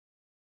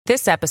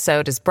This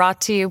episode is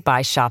brought to you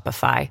by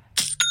Shopify.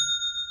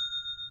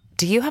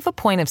 Do you have a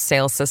point of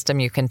sale system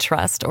you can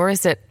trust, or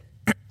is it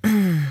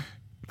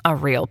a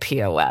real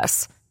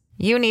POS?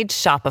 You need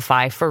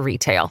Shopify for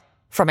retail.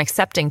 From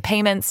accepting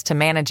payments to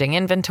managing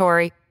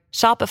inventory,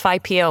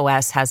 Shopify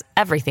POS has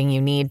everything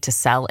you need to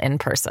sell in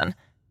person.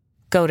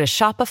 Go to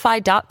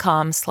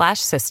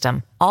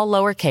shopify.com/system, all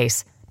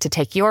lowercase, to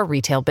take your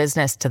retail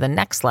business to the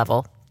next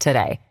level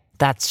today.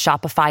 That's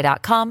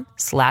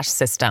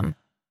shopify.com/system.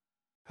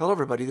 Hello,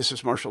 everybody. This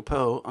is Marshall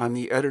Poe. I'm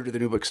the editor of the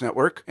New Books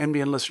Network.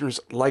 NBN listeners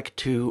like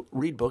to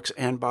read books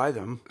and buy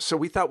them. So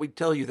we thought we'd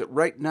tell you that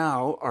right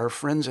now, our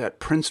friends at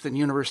Princeton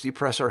University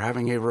Press are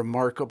having a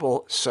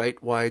remarkable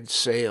site-wide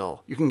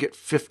sale. You can get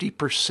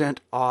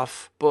 50%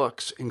 off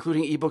books,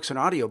 including ebooks and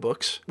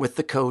audiobooks, with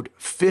the code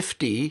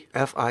 50,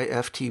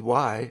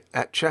 F-I-F-T-Y,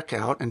 at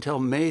checkout until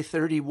May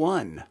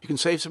 31. You can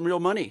save some real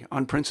money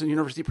on Princeton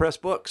University Press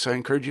books. I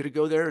encourage you to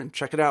go there and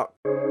check it out.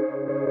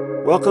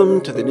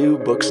 Welcome to the New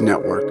Books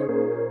Network.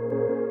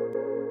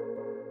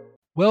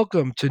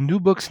 Welcome to New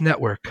Books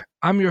Network.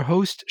 I'm your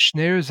host,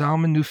 Schneur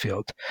Zalman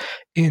Newfield.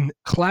 In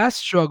Class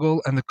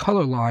Struggle and the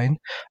Color Line,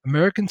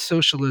 American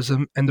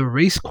Socialism and the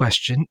Race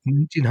Question,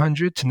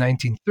 1900 to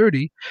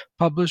 1930,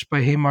 published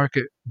by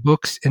Haymarket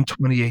Books in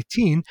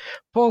 2018,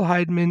 Paul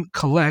Heidman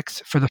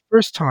collects, for the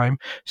first time,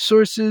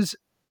 source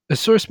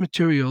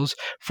materials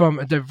from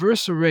a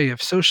diverse array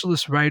of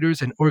socialist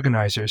writers and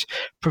organizers,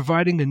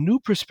 providing a new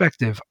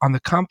perspective on the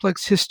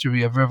complex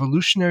history of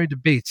revolutionary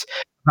debates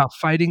about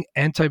fighting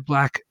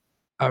anti-Black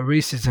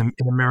racism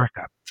in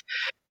America.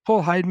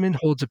 Paul Heidman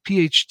holds a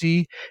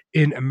PhD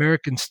in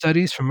American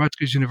Studies from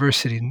Rutgers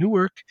University in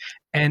Newark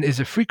and is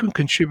a frequent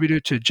contributor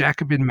to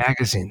Jacobin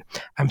magazine.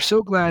 I'm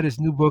so glad his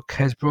new book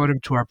has brought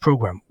him to our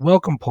program.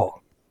 Welcome,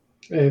 Paul.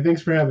 Hey,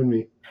 thanks for having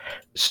me.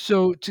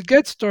 So to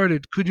get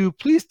started, could you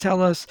please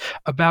tell us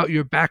about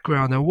your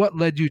background and what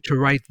led you to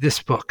write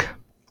this book?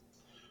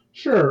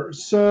 Sure.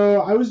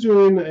 So I was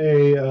doing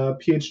a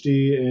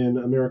PhD in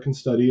American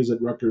Studies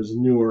at Rutgers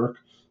Newark,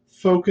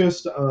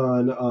 focused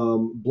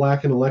on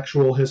Black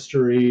intellectual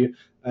history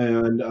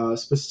and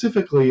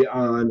specifically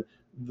on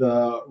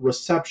the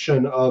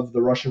reception of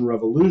the Russian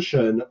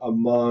Revolution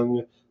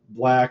among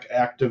Black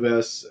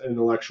activists,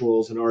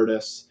 intellectuals, and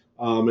artists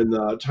in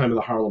the time of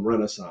the Harlem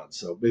Renaissance,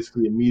 so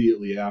basically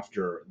immediately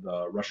after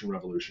the Russian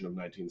Revolution of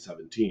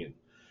 1917.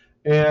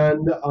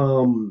 And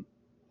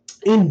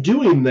in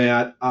doing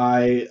that,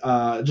 I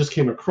just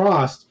came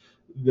across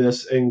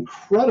this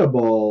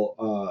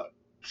incredible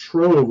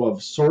trove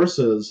of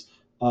sources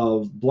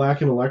of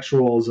Black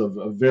intellectuals of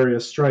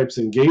various stripes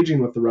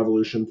engaging with the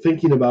revolution,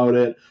 thinking about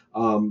it,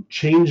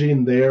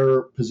 changing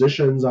their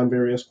positions on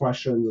various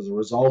questions as a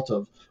result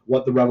of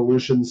what the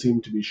revolution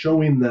seemed to be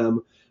showing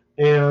them.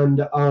 And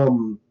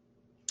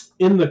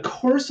in the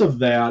course of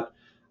that,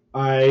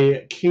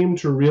 I came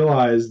to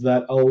realize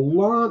that a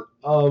lot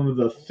of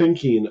the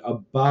thinking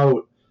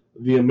about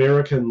the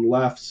American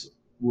left's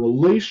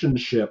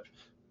relationship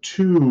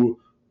to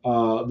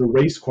the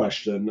race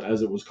question,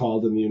 as it was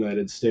called in the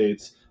United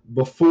States,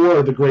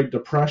 before the Great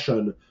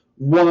Depression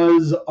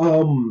was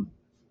a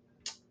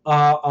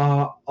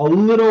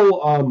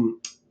little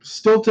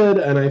stilted,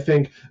 and I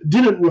think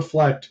didn't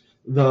reflect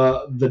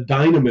the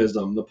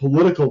dynamism, the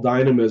political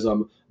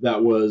dynamism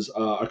that was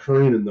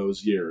occurring in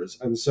those years.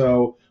 And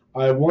so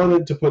I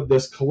wanted to put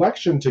this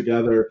collection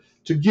together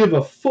to give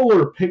a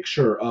fuller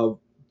picture of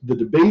the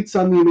debates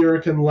on the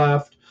American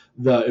left,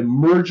 the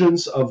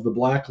emergence of the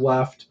Black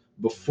left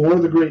before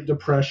the Great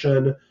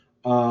Depression,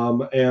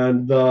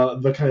 and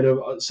the kind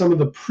of some of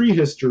the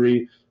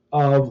prehistory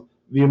of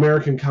the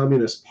American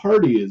Communist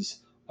Party's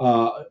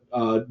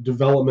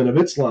development of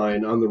its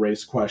line on the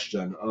race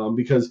question,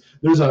 because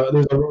there's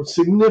a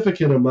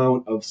significant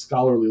amount of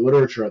scholarly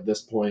literature at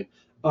this point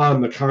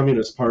on the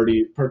Communist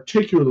Party,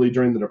 particularly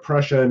during the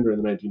Depression,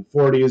 during the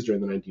 1940s,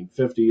 during the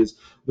 1950s,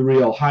 the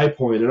real high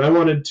point. And I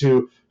wanted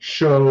to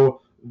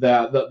show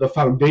that the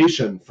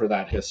foundation for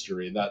that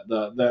history,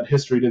 that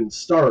history didn't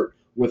start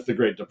with the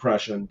Great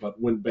Depression, but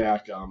went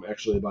back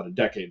actually about a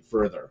decade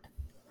further.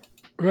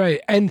 Right.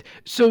 And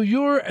so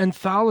your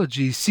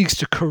anthology seeks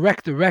to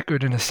correct the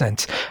record in a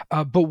sense.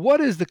 But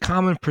what is the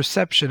common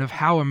perception of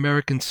how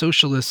American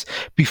socialists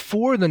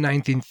before the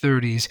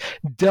 1930s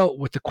dealt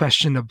with the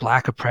question of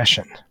Black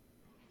oppression?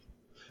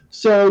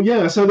 So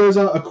there's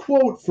a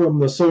quote from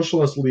the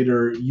socialist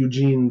leader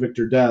Eugene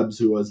Victor Debs,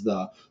 who was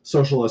the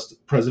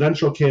socialist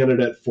presidential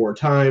candidate 4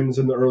 times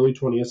in the early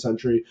 20th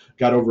century,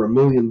 got over 1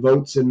 million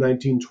votes in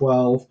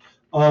 1912.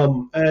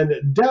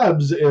 And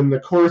Debs, in the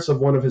course of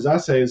one of his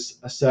essays,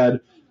 said,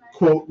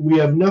 quote, "We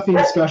have nothing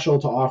special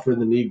to offer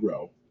the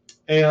Negro."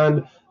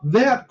 And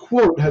that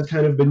quote has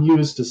kind of been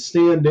used to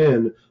stand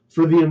in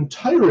for the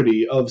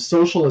entirety of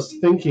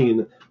socialist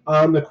thinking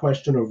on the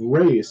question of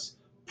race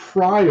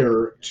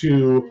prior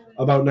to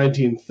about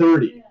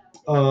 1930.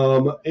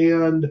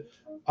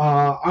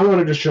 I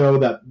wanted to show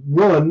that,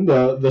 one,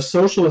 the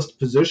socialist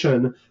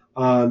position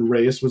on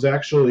race was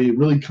actually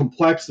really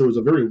complex. There was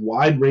a very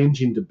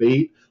wide-ranging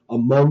debate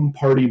among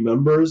party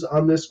members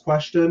on this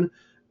question.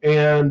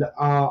 And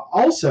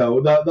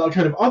also, the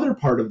kind of other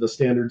part of the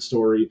standard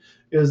story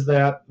is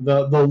that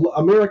the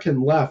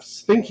American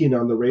left's thinking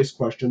on the race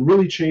question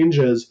really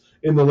changes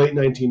in the late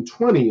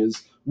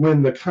 1920s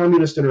when the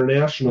Communist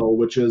International,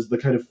 which is the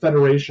kind of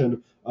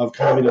federation of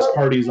communist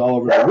parties all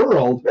over the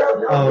world,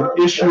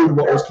 issued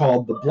what was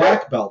called the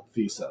Black Belt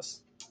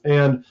Thesis.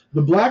 And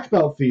the Black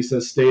Belt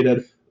Thesis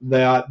stated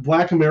that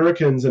Black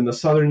Americans in the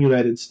southern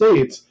United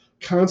States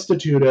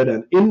constituted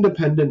an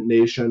independent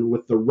nation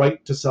with the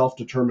right to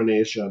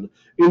self-determination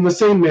in the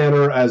same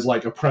manner as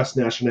like oppressed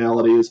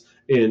nationalities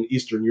in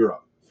Eastern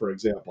Europe, for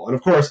example. And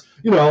of course,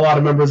 a lot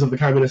of members of the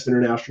Communist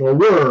International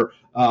were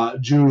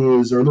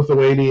Jews or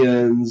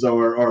Lithuanians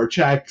or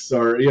Czechs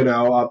or,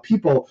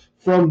 people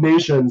from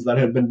nations that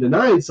had been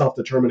denied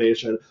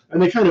self-determination,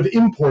 and they kind of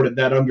imported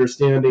that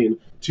understanding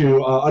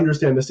to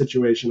understand the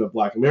situation of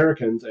Black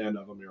Americans and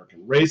of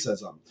American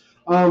racism.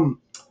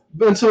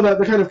 And so that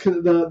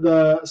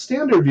the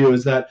standard view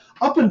is that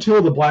up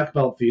until the Black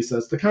Belt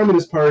Thesis, the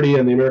Communist Party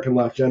and the American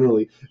left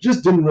generally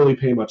just didn't really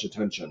pay much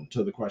attention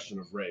to the question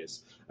of race.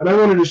 And I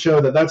wanted to show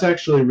that that's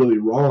actually really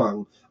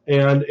wrong,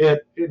 and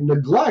it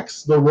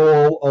neglects the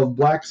role of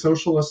Black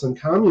socialists and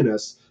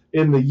communists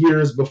in the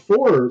years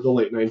before the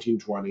late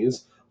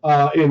 1920s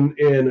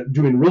in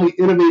doing really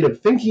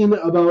innovative thinking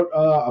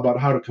about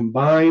how to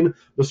combine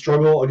the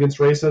struggle against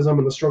racism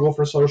and the struggle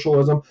for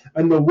socialism,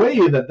 and the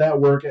way that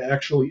work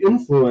actually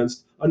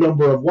influenced a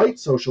number of white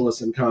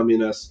socialists and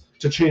communists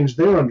to change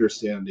their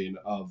understanding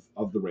of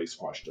the race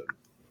question.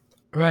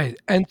 Right.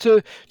 And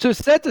to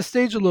set the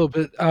stage a little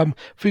bit,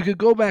 if we could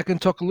go back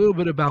and talk a little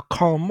bit about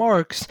Karl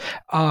Marx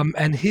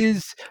and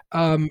his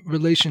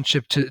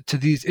relationship to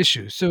these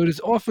issues. So it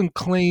is often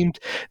claimed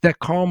that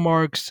Karl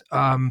Marx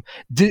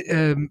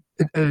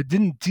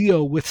didn't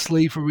deal with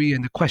slavery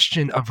and the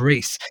question of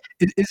race.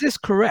 Is this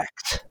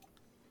correct?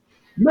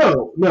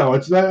 No,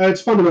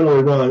 it's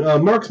fundamentally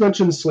wrong. Marx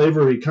mentions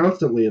slavery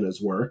constantly in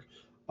his work.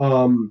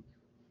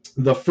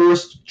 The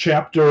first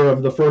chapter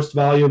of the first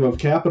volume of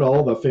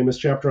Capital, the famous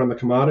chapter on the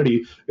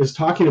commodity, is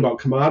talking about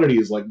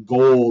commodities like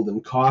gold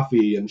and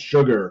coffee and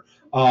sugar,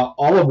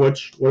 all of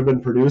which would have been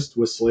produced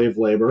with slave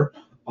labor.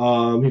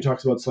 He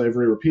talks about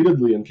slavery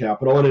repeatedly in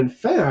Capital. And in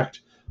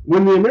fact,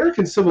 when the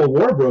American Civil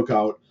War broke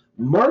out,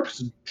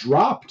 Marx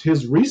dropped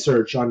his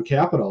research on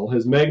Capital,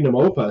 his magnum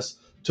opus,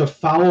 to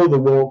follow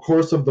the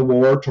course of the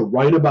war, to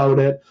write about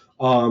it.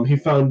 He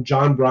found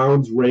John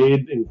Brown's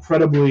raid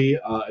incredibly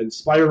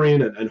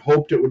inspiring and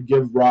hoped it would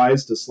give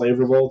rise to slave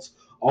revolts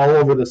all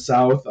over the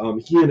South.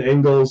 He and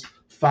Engels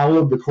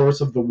followed the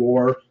course of the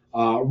war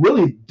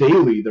really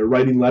daily. They're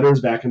writing letters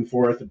back and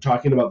forth and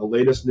talking about the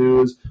latest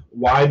news,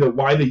 why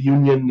the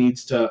Union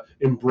needs to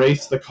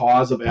embrace the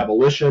cause of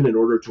abolition in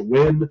order to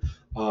win.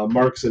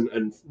 Marx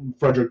and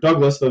Frederick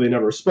Douglass, though they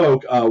never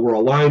spoke, were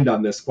aligned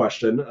on this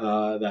question,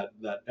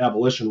 that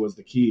abolition was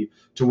the key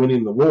to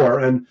winning the war.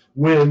 And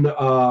when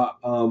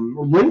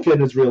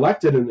Lincoln is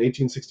reelected in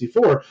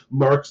 1864,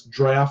 Marx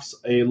drafts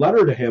a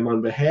letter to him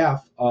on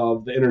behalf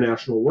of the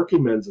International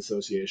Working Men's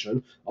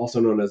Association,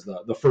 also known as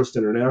the First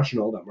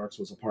International that Marx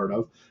was a part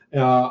of.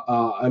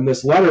 And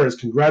this letter is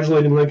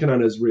congratulating Lincoln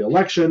on his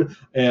reelection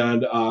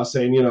and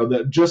saying,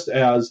 that just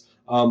as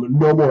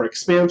no more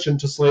expansion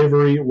to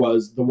slavery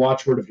was the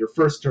watchword of your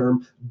first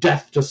term,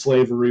 death to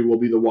slavery will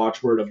be the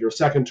watchword of your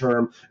second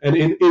term. And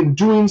in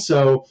doing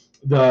so,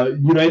 the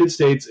United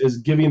States is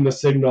giving the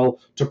signal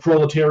to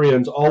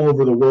proletarians all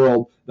over the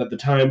world that the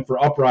time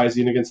for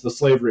uprising against the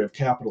slavery of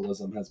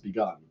capitalism has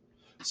begun.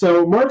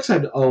 So Marx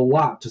had a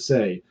lot to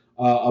say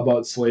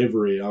about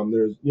slavery.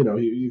 There's,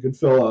 you could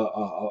fill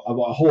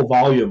a whole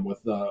volume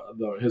with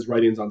his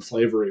writings on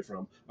slavery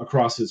from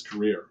across his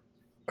career.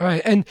 All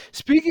right. And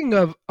speaking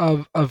of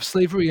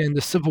slavery and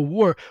the Civil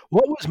War,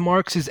 what was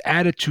Marx's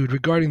attitude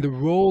regarding the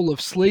role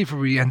of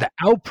slavery and the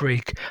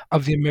outbreak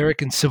of the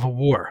American Civil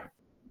War?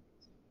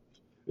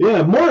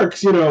 Yeah,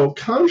 Marx,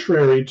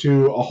 contrary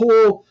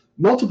to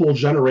multiple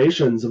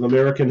generations of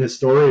American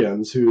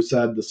historians who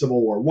said the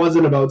Civil War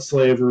wasn't about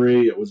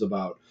slavery, it was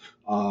about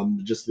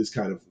just this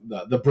kind of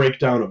the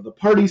breakdown of the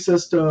party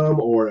system,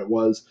 or it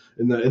was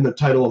in the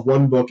title of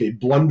one book, a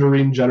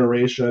blundering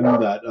generation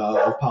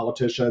of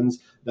politicians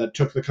that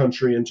took the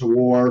country into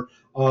war.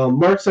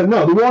 Marx said,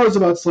 no, the war is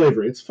about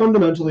slavery. It's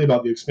fundamentally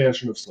about the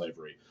expansion of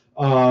slavery.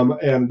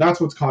 And that's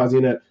what's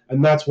causing it.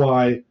 And that's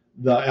why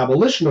the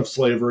abolition of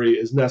slavery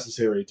is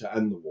necessary to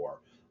end the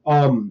war.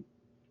 And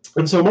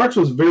so Marx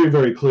was very,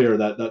 very clear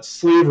that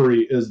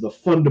slavery is the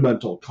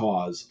fundamental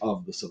cause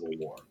of the Civil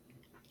War.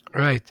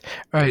 Right.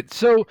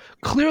 So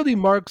clearly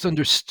Marx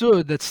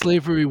understood that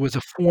slavery was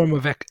a form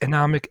of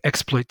economic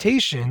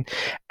exploitation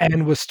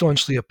and was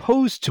staunchly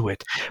opposed to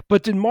it.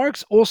 But did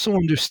Marx also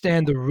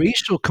understand the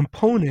racial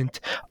component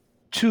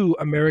to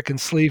American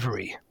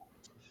slavery?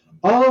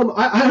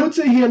 I would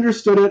say he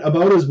understood it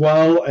about as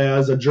well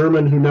as a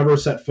German who never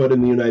set foot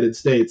in the United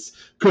States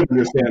could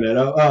understand it.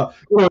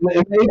 In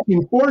the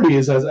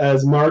 1840s,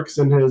 as Marx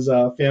and his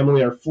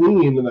family are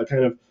fleeing the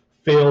kind of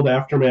failed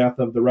aftermath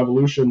of the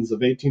revolutions of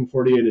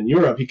 1848 in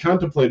Europe, he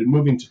contemplated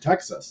moving to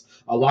Texas.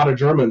 A lot of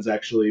Germans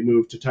actually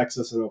moved to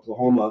Texas and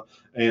Oklahoma,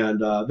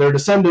 and their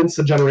descendants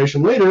a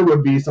generation later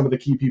would be some of the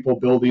key people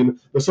building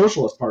the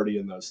Socialist Party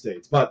in those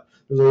states. But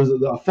there was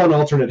a fun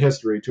alternate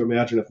history to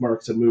imagine if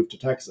Marx had moved to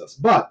Texas.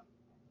 But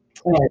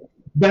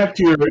back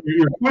to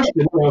your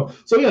question.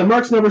 So yeah,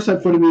 Marx never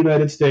set foot in the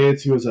United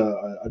States. He was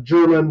a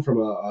German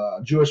from a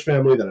Jewish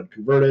family that had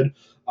converted.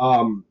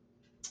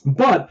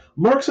 But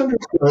Marx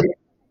understood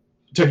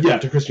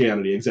to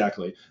Christianity,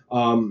 exactly.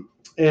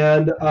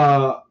 And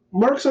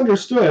Marx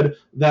understood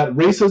that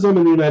racism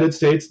in the United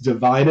States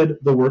divided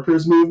the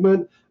workers'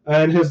 movement.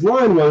 And his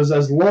line was,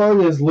 as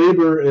long as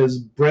labor is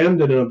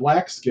branded in a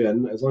black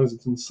skin, as long as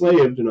it's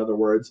enslaved, in other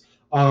words,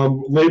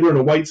 labor in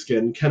a white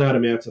skin cannot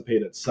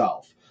emancipate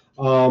itself.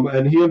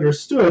 And he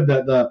understood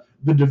that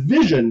the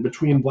division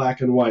between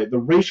black and white, the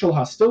racial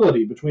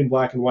hostility between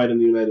black and white in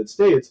the United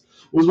States,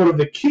 was one of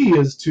the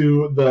keys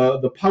to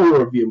the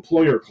power of the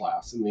employer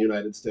class in the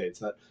United States,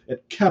 that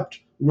it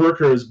kept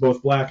workers,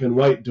 both black and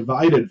white,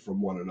 divided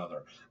from one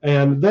another.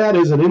 And that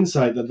is an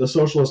insight that the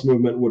socialist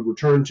movement would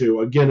return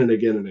to again and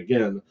again and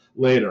again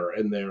later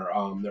in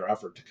their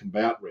effort to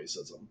combat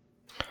racism.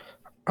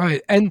 All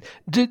right. And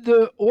did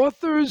the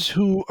authors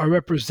who are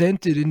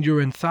represented in your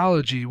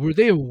anthology, were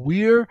they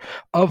aware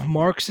of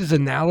Marx's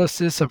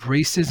analysis of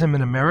racism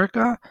in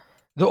America?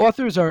 The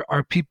authors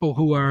are people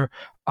who are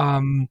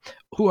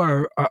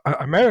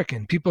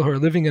American, people who are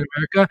living in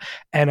America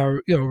and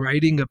are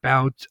writing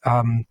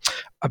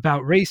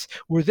about race.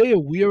 Were they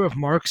aware of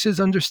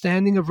Marx's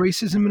understanding of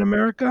racism in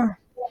America?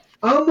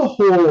 On the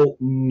whole,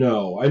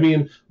 no. I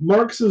mean,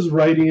 Marx's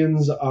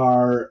writings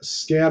are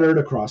scattered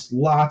across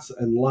lots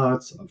and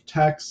lots of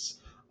texts.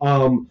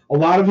 A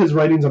lot of his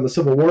writings on the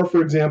Civil War,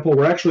 for example,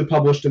 were actually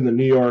published in the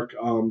New York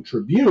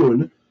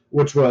Tribune,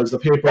 which was the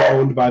paper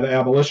owned by the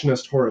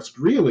abolitionist Horace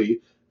Greeley.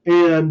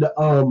 And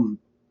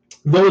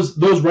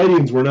those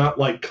writings were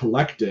not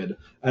collected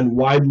and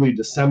widely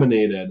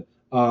disseminated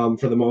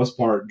for the most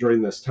part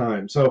during this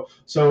time. So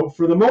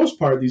for the most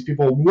part, these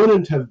people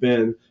wouldn't have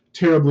been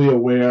terribly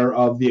aware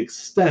of the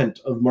extent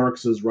of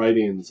Marx's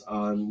writings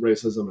on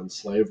racism and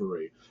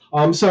slavery.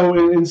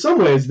 So in some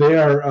ways, they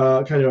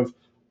are kind of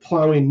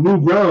plowing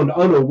new ground,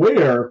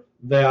 unaware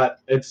that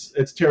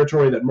it's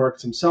territory that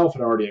Marx himself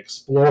had already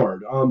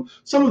explored.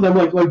 Some of them,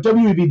 like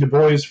W.E.B. Du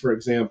Bois, for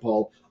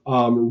example,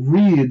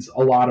 reads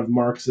a lot of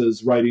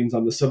Marx's writings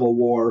on the Civil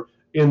War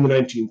in the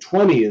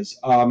 1920s,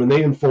 and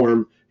they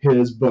inform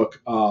his book,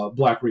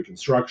 Black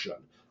Reconstruction.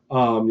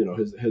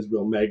 His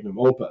real magnum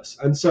opus.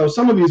 And so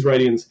some of these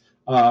writings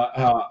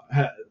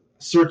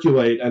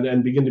circulate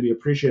and begin to be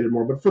appreciated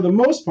more. But for the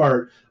most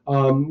part,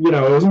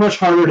 it was much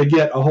harder to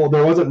get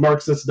there wasn't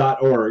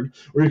Marxist.org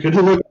where you could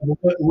look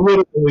at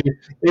literally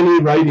any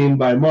writing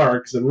by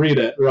Marx and read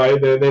it, right?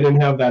 They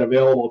didn't have that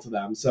available to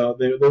them. So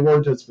they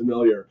weren't as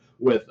familiar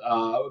with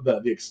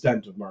the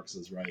extent of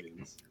Marx's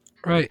writings.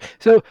 Right.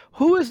 So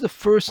who was the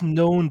first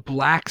known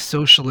black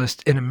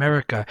socialist in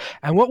America,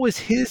 and what was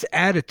his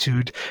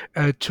attitude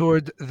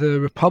toward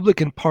the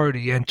Republican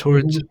Party and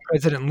towards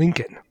President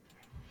Lincoln?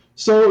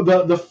 So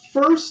the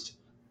first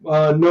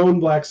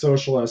known black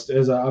socialist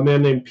is a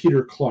man named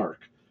Peter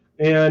Clark.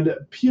 And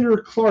Peter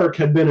Clark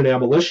had been an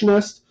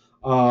abolitionist,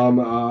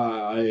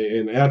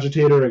 an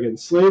agitator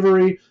against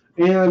slavery,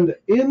 and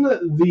in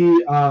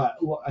the,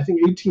 I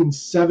think,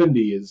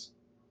 1870s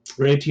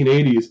or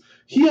 1880s,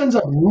 he ends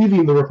up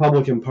leaving the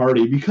Republican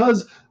Party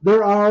because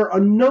there are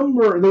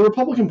the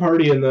Republican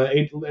Party in the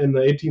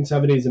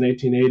 1870s and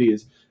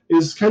 1880s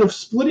is kind of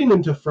splitting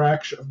into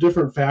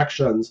different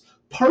factions,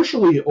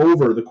 partially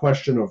over the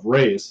question of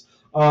race,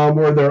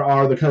 where there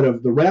are the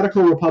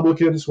radical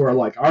Republicans who are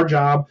like, our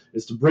job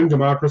is to bring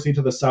democracy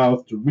to the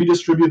South, to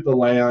redistribute the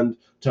land,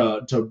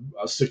 to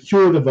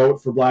secure the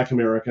vote for Black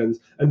Americans,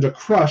 and to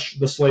crush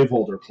the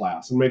slaveholder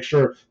class and make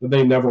sure that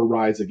they never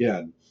rise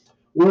again.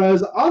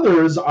 Whereas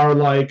others are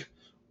like,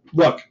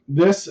 look,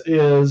 this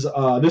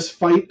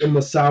fight in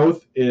the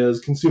South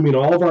is consuming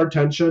all of our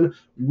attention.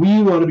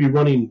 We want to be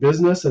running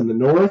business in the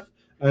North,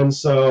 and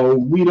so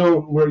we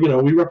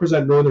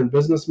represent Northern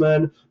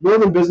businessmen.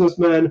 Northern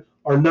businessmen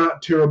are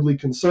not terribly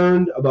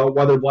concerned about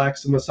whether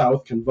blacks in the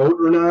South can vote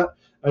or not,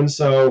 and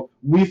so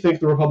we think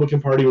the Republican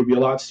Party would be a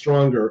lot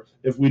stronger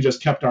if we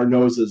just kept our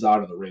noses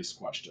out of the race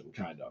question,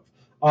 kind of.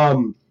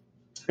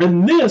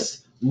 And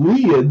this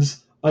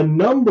leads a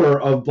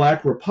number of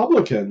black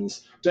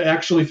Republicans to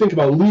actually think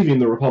about leaving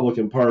the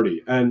Republican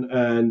Party.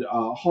 And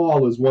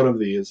Hall is one of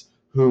these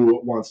who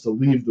wants to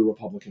leave the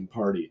Republican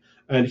Party.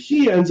 And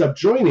he ends up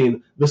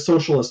joining the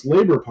Socialist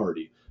Labor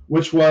Party,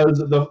 which was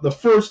the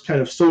first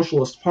kind of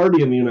socialist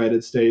party in the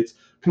United States,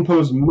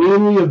 composed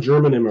mainly of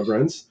German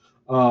immigrants,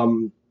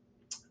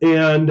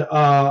 and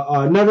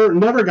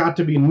never got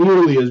to be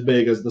nearly as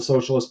big as the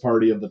Socialist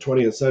Party of the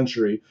 20th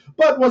century,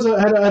 but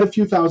had a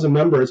few thousand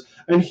members,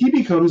 and he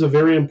becomes a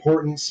very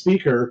important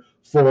speaker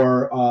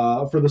for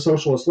the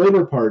Socialist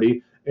Labor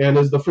Party, and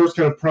is the first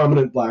kind of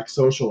prominent black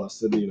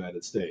socialist in the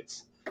United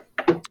States.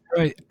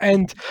 Right.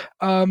 And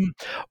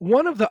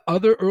one of the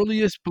other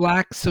earliest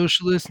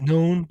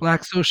known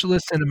black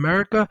socialists in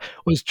America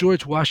was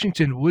George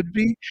Washington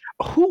Woodbey.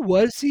 Who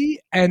was he,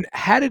 and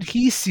how did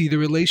he see the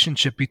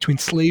relationship between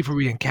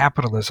slavery and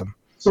capitalism?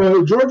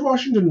 So George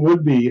Washington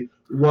Woodbey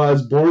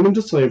was born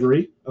into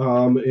slavery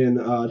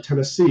in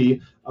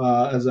Tennessee.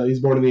 He's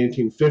born in the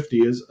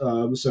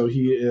 1850s, so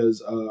he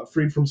is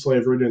freed from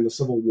slavery during the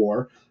Civil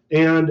War,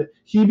 and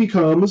he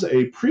becomes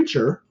a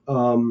preacher.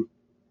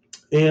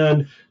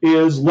 And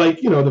is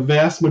like, the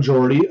vast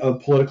majority of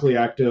politically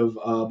active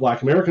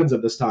Black Americans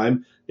at this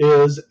time,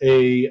 is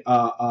a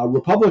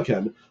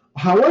Republican.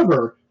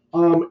 However,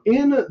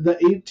 in the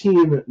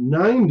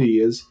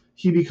 1890s,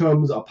 he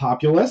becomes a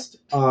populist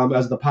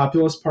as the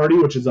Populist Party,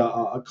 which is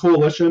a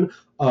coalition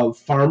of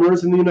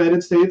farmers in the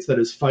United States that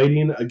is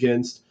fighting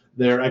against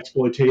their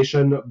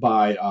exploitation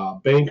by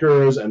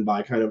bankers and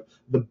by kind of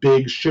the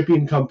big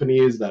shipping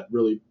companies that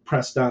really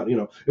press down,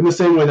 in the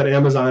same way that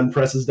Amazon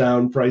presses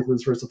down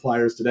prices for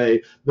suppliers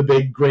today, the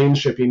big grain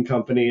shipping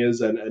companies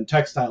and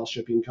textile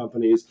shipping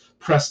companies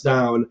press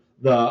down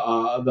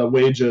the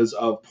wages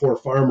of poor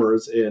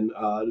farmers in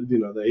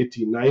the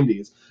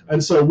 1890s.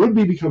 And so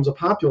Woodbey becomes a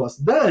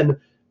populist. Then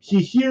he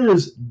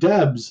hears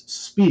Debs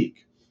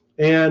speak.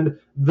 And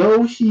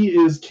though he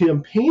is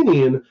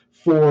campaigning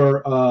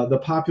for the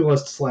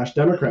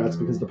Populists/Democrats,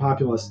 because the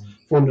Populists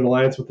formed an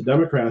alliance with the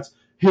Democrats,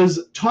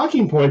 his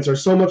talking points are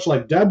so much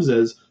like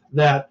Debs's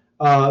that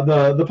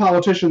the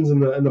politicians in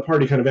the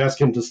party kind of ask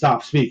him to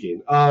stop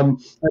speaking.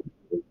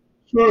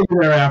 Shortly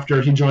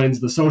thereafter, he joins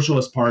the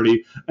Socialist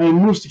Party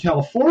and moves to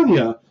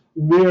California,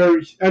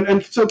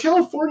 so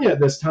California at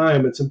this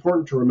time, it's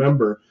important to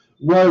remember,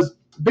 was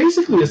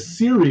basically a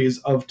series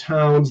of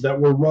towns that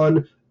were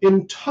run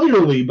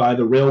entirely by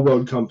the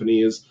railroad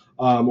companies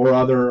or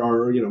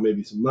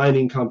maybe some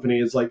mining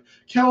companies. Like,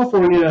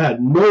 California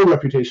had no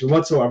reputation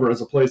whatsoever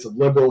as a place of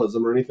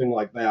liberalism or anything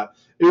like that.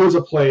 It was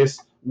a place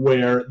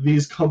where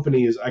these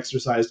companies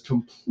exercised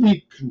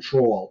complete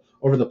control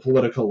over the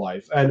political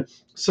life. And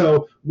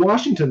so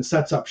Washington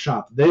sets up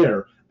shop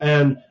there.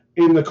 And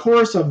in the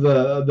course of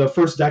the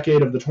first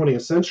decade of the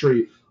 20th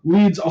century,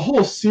 leads a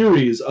whole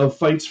series of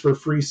fights for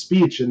free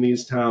speech in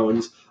these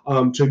towns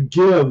to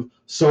give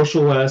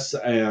socialists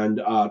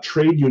and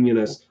trade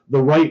unionists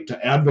the right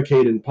to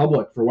advocate in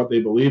public for what they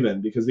believe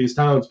in, because these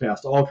towns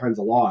passed all kinds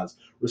of laws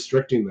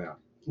restricting that.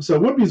 So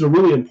Woodbey's a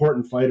really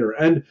important fighter.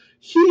 And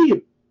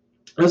he,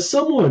 as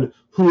someone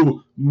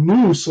who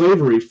knew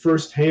slavery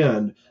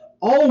firsthand,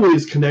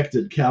 always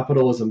connected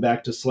capitalism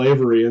back to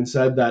slavery and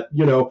said that,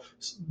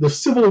 the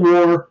Civil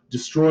War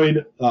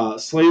destroyed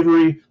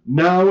slavery.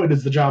 Now it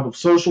is the job of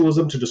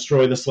socialism to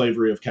destroy the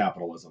slavery of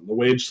capitalism, the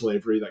wage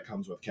slavery that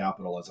comes with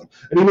capitalism.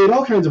 And he made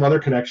all kinds of other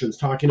connections,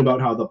 talking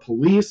about how the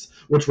police,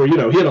 which were, he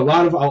had a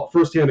lot of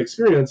firsthand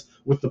experience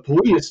with the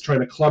police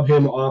trying to club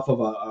him off of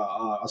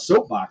a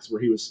soapbox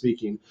where he was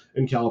speaking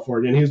in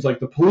California. And he was like,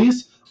 the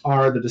police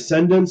are the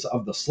descendants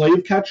of the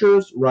slave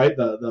catchers, right?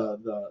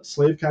 The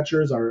slave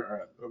catchers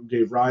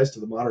gave rise to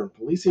the modern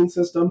policing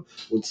system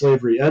when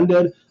slavery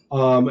ended.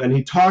 And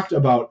he talked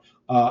about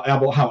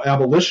how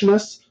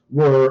abolitionists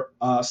were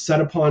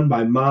set upon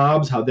by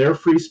mobs, how their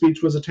free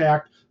speech was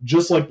attacked,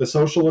 just like the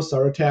socialists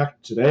are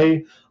attacked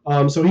today.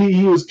 So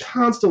he was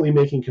constantly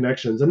making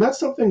connections. And that's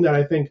something that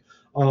I think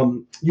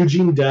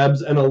Eugene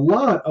Debs and a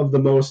lot of the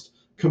most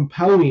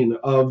compelling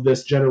of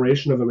this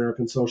generation of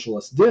American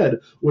socialists did,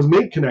 was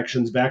make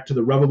connections back to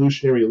the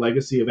revolutionary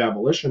legacy of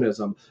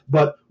abolitionism.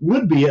 But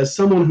Woodbey, as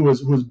someone who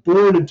was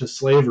born into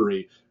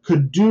slavery,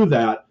 could do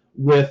that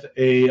with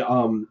a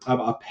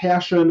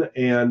passion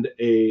and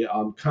a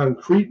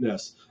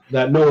concreteness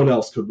that no one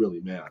else could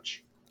really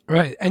match.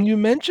 Right. And you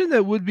mentioned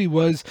that Woodbey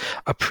was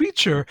a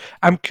preacher.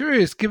 I'm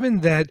curious, given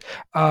that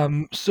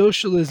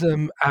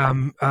socialism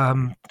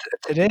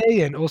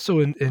today and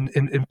also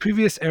in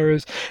previous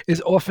eras is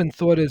often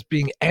thought as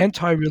being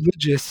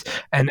anti-religious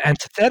and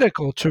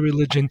antithetical to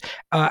religion,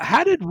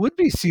 how did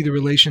Woodbey see the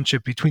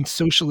relationship between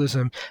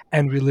socialism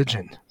and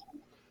religion?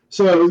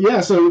 So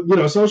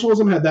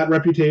socialism had that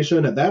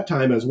reputation at that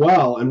time as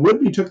well, and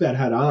Woodbey took that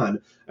head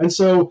on. And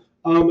so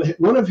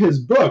one of his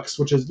books,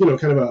 which is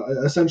kind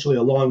of essentially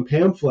a long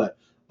pamphlet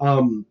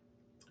called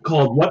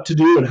 "What to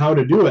Do and How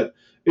to Do It,"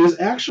 is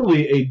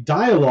actually a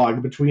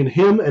dialogue between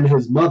him and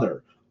his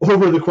mother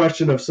over the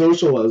question of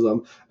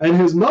socialism. And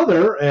his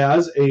mother,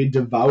 as a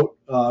devout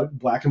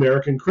Black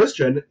American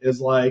Christian, is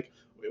like,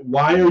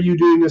 why are you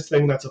doing this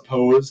thing that's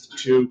opposed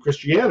to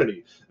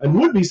Christianity? And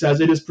Woodbey says,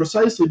 it is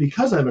precisely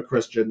because I'm a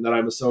Christian that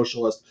I'm a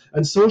socialist,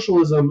 and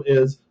socialism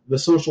is the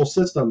social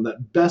system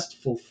that best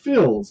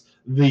fulfills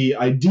the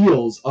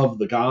ideals of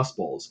the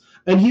Gospels.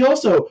 And he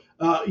also,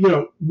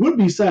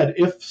 Woodbey said,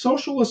 if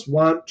socialists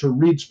want to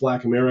reach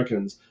Black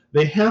Americans,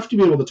 they have to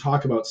be able to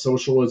talk about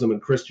socialism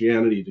and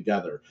Christianity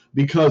together,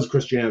 because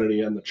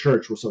Christianity and the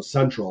church were so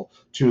central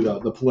to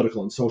the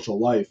political and social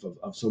life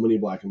of so many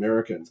Black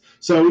Americans.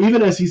 So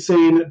even as he's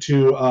saying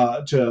to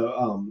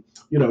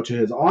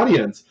his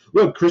audience,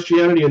 look,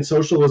 Christianity and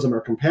socialism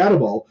are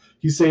compatible,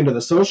 he's saying to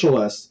the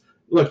socialists,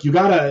 look,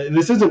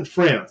 this isn't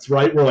France,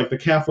 right? Where like the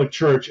Catholic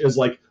Church is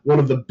like one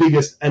of the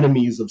biggest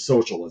enemies of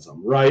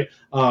socialism, right?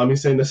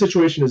 He's saying the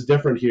situation is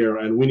different here,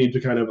 and we need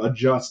to kind of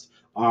adjust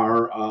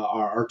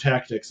our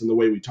tactics and the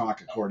way we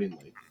talk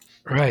accordingly.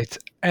 Right.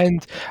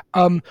 And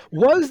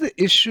was the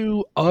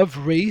issue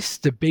of race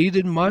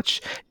debated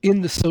much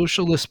in the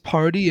Socialist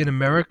Party in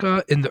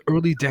America in the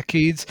early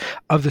decades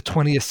of the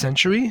 20th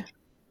century?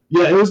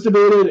 Yeah, it was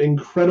debated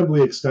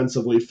incredibly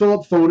extensively.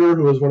 Philip Foner,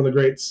 who was one of the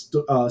great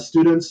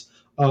students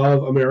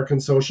of American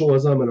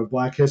socialism and of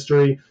Black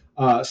history,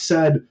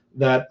 said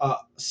that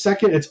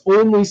it's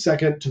only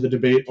second to the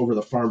debate over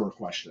the farmer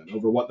question,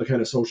 over what the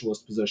kind of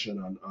socialist position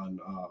on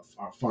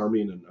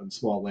farming and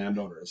small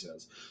landowners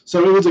is.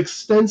 So it was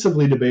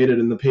extensively debated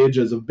in the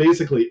pages of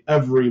basically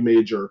every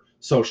major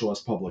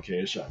socialist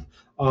publication.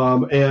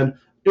 And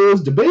it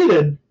was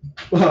debated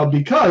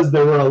because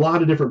there were a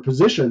lot of different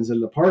positions in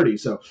the party.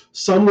 So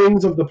some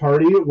wings of the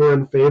party were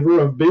in favor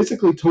of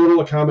basically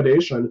total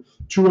accommodation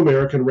to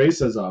American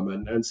racism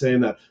and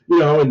saying that,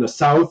 in the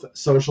South,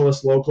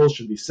 socialist locals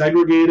should be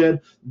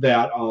segregated,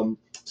 that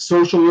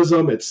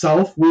socialism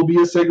itself will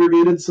be a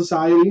segregated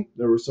society.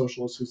 There were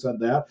socialists who said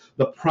that.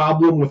 The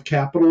problem with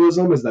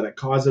capitalism is that it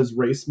causes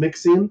race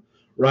mixing,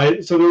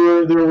 right? So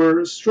there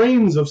were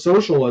strains of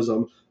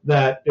socialism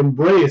that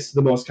embrace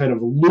the most kind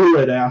of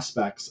lurid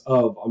aspects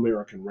of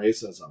American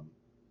racism.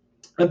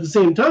 At the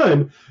same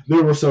time,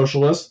 there were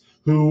socialists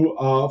who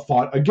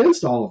fought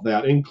against all of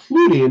that,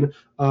 including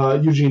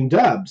Eugene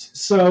Debs.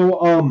 So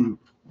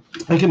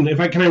can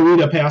I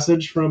read a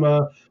passage from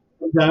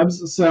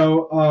Debs?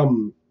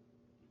 So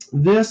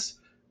this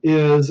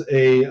is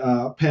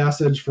a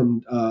passage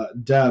from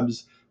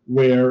Debs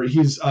where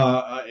he's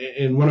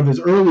in one of his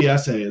early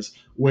essays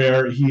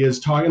where he is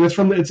talking, and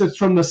it's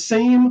from the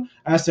same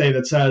essay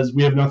that says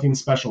we have nothing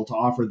special to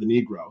offer the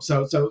Negro.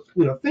 So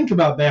think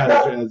about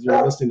that as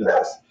you're listening to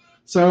this.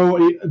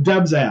 So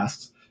Debs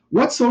asks,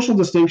 what social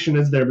distinction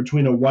is there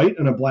between a white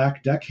and a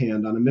black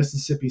deckhand on a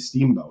Mississippi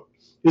steamboat?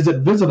 Is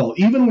it visible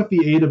even with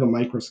the aid of a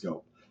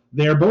microscope?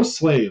 They are both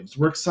slaves,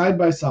 work side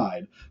by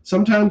side,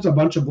 sometimes a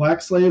bunch of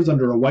black slaves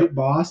under a white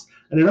boss,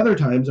 and at other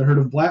times a herd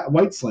of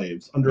white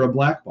slaves under a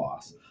black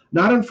boss.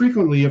 Not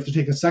infrequently you have to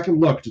take a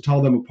second look to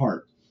tell them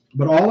apart.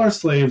 But all are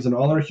slaves and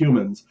all are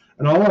humans,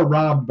 and all are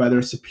robbed by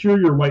their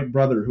superior white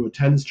brother who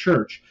attends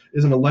church,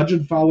 is an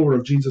alleged follower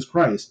of Jesus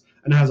Christ,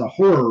 and has a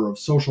horror of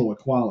social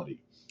equality.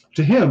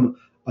 To him,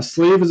 a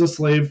slave is a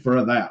slave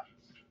for that.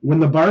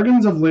 When the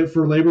bargains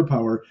for labor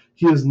power,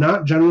 he is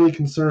not generally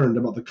concerned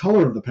about the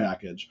color of the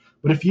package,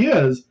 but if he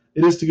is,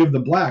 it is to give the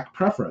black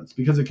preference,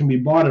 because it can be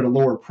bought at a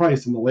lower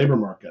price in the labor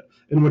market,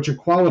 in which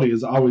equality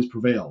always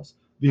prevails,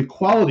 the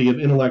equality of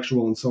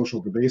intellectual and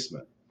social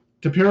debasement.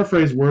 To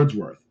paraphrase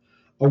Wordsworth,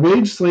 a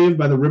wage slave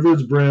by the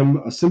river's brim,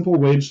 a simple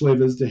wage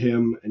slave is to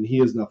him, and he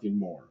is nothing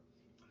more.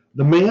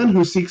 The man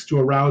who seeks to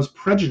arouse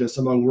prejudice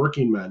among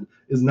working men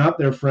is not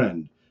their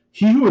friend.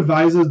 He who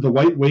advises the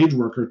white wage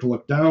worker to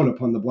look down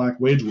upon the black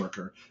wage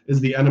worker is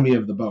the enemy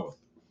of the both.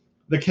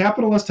 The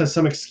capitalist has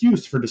some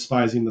excuse for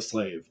despising the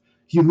slave.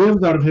 He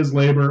lives out of his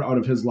labor, out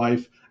of his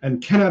life,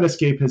 and cannot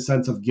escape his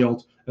sense of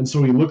guilt, and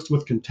so he looks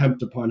with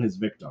contempt upon his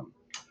victim.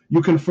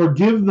 You can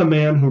forgive the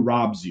man who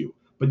robs you,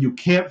 but you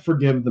can't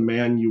forgive the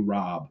man you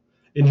rob.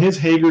 In his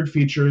haggard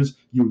features,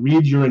 you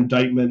read your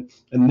indictment,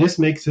 and this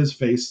makes his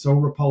face so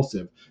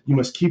repulsive, you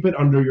must keep it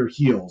under your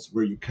heels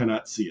where you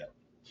cannot see it.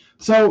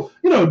 So,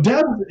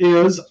 Debs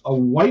is a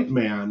white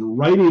man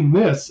writing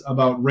this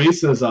about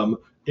racism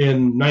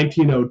in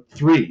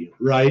 1903,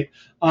 right?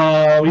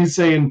 He's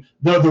saying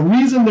the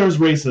reason there's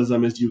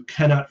racism is you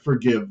cannot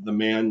forgive the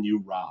man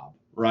you rob,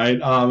 right?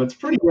 It's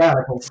pretty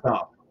radical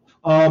stuff.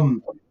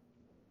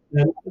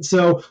 And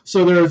so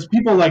there's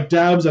people like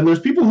Debs, and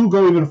there's people who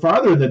go even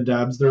farther than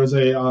Debs. There's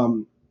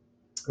a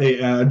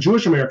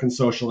Jewish American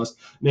socialist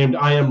named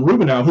I.M.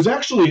 Rubinow, who's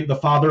actually the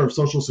father of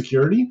Social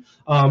Security.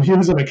 He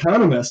was an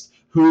economist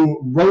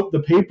who wrote the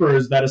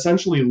papers that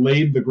essentially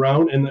laid the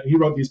ground, and he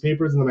wrote these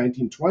papers in the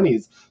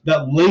 1920s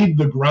that laid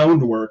the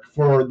groundwork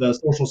for the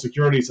Social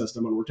Security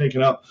system and were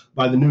taken up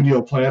by the New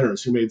Deal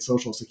planners who made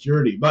Social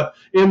Security. But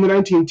in the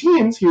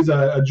 19-teens, he was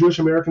a Jewish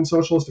American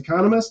socialist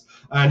economist,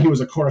 and he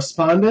was a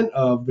correspondent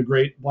of the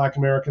great Black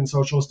American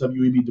socialist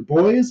W.E.B. Du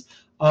Bois,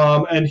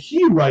 and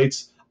he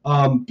writes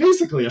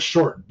basically a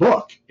short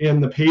book in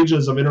the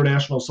pages of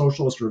International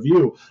Socialist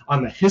Review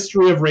on the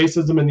history of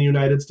racism in the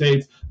United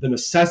States, the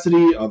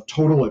necessity of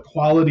total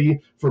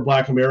equality for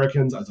Black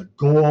Americans as a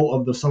goal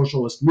of the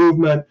socialist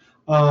movement.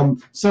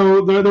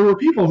 So there were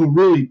people who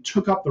really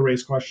took up the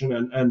race question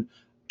and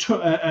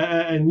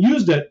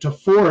used it to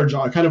forge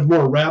a kind of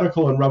more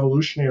radical and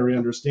revolutionary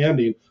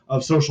understanding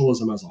of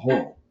socialism as a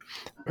whole.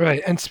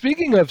 Right. And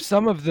speaking of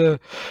some of the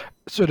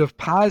sort of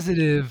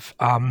positive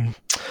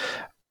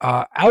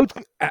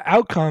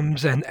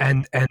outcomes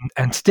and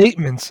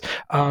statements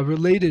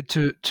related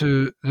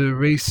to the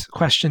race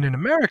question in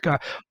America,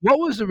 what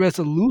was the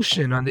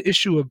resolution on the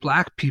issue of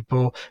Black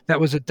people that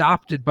was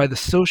adopted by the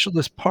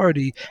Socialist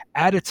Party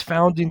at its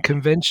founding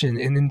convention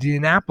in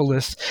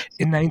Indianapolis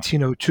in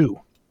 1902?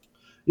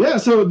 Yeah,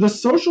 so the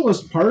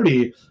Socialist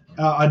Party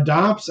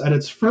adopts at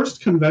its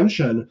first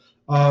convention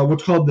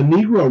what's called the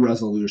Negro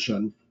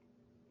Resolution,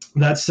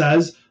 that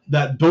says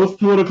that both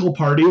political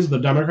parties, the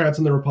Democrats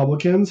and the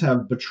Republicans,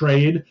 have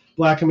betrayed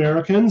Black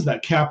Americans,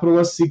 that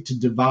capitalists seek to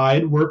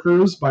divide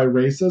workers by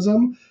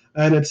racism.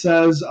 And it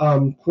says,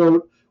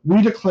 quote,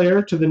 "We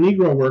declare to the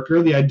Negro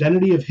worker the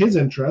identity of his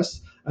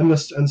interests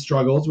and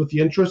struggles with the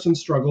interests and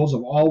struggles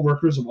of all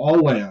workers of all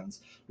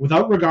lands,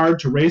 without regard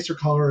to race or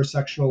color or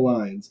sectional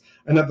lines,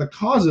 and that the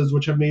causes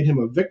which have made him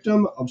a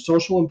victim of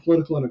social and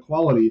political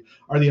inequality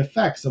are the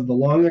effects of the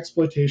long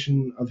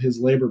exploitation of his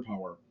labor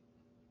power.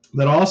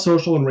 That all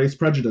social and race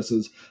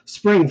prejudices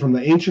spring from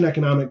the ancient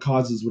economic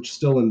causes which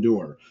still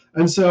endure."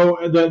 And so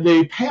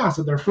they passed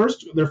at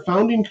their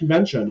founding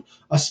convention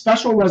a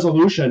special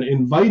resolution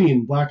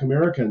inviting Black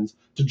Americans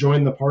to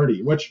join the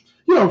party, which,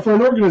 for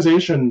an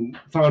organization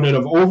founded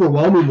of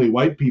overwhelmingly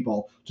white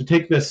people to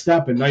take this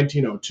step in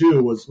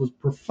 1902 was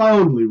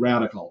profoundly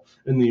radical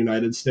in the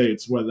United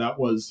States, where that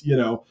was,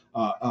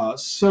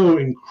 so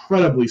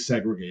incredibly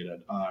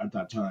segregated at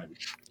that time.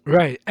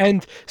 Right.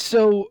 And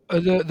so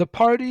the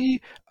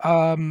party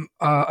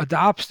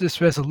adopts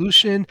this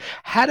resolution.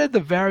 How did the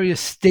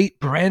various state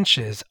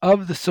branches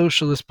of the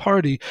Socialist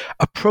Party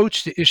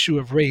approach the issue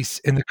of race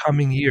in the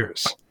coming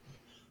years?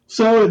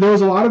 So there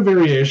was a lot of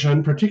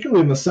variation,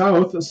 particularly in the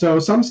South. So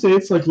some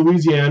states like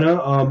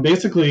Louisiana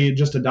basically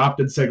just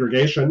adopted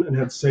segregation and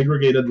had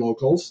segregated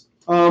locals.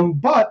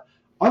 But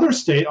other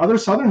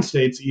southern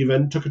states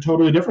even took a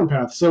totally different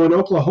path. So in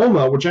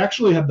Oklahoma, which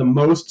actually had the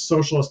most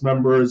socialist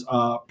members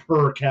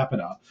per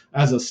capita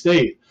as a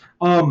state,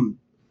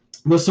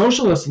 the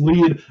socialists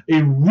lead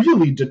a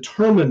really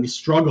determined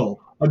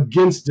struggle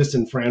against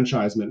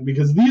disenfranchisement,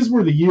 because these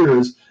were the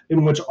years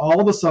in which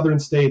all the southern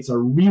states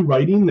are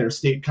rewriting their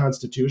state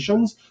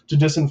constitutions to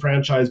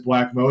disenfranchise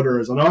Black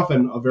voters, and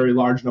often a very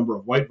large number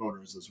of white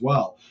voters as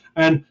well.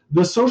 And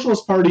the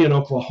Socialist Party in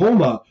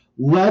Oklahoma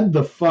led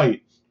the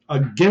fight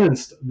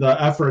against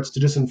the efforts to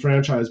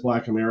disenfranchise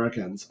Black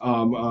Americans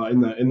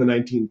in the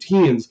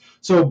 19-teens.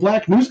 So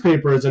Black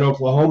newspapers in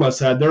Oklahoma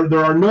said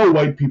there are no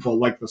white people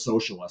like the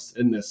socialists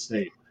in this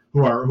state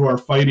who are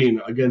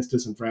fighting against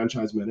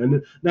disenfranchisement.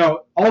 And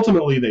now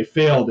ultimately they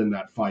failed in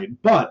that fight,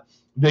 but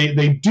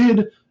they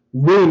did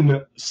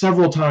win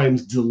several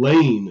times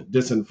delaying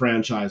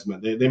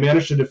disenfranchisement. They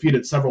managed to defeat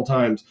it several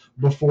times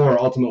before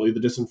ultimately the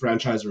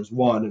disenfranchisers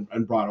won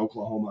and brought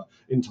Oklahoma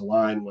into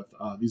line with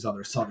these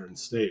other southern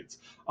states.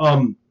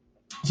 So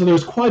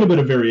there's quite a bit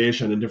of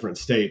variation in different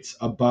states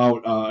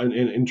about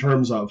in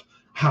terms of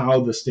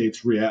how the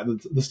states react,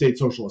 the state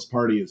socialist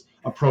parties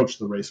approach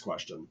the race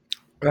question.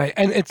 Right,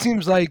 and it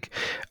seems like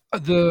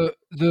the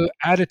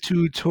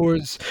attitude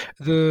towards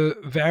the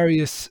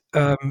various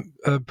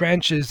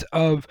branches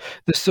of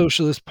the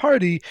Socialist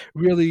Party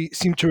really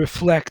seem to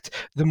reflect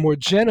the more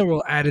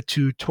general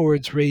attitude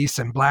towards race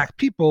and Black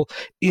people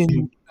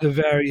in the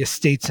various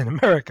states in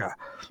America.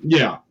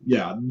 Yeah.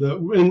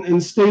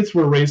 In states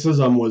where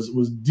racism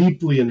was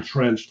deeply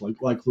entrenched,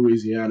 like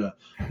Louisiana,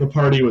 the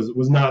party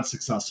was not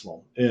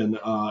successful in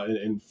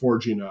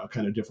forging a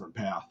kind of different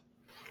path.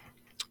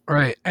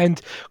 Right.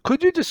 And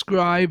could you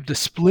describe the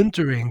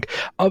splintering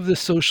of the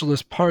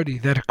Socialist Party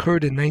that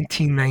occurred in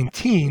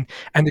 1919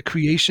 and the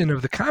creation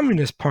of the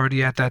Communist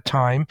Party at that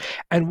time,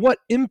 and what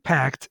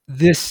impact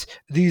these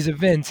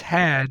events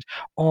had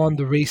on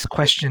the race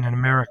question in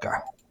America?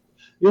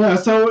 Yeah,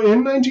 so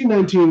in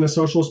 1919, the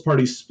Socialist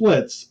Party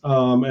splits,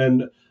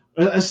 and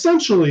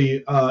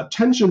essentially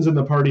tensions in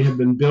the party had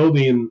been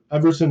building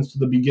ever since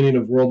the beginning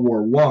of World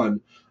War I.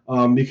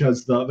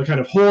 Because the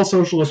kind of whole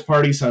Socialist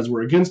Party says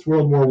we're against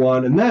World War I.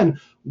 And then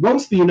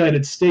once the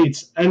United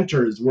States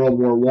enters World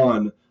War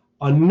I,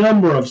 a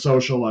number of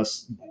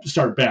socialists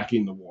start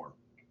backing the war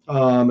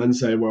and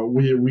say, well,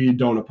 we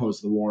don't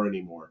oppose the war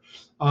anymore.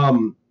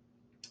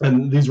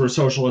 And these were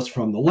socialists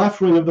from the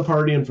left wing of the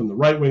party and from the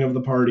right wing of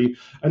the party.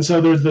 And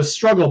so there's this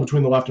struggle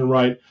between the left and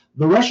right.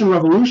 The Russian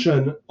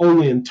Revolution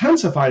only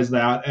intensifies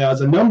that,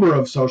 as a number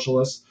of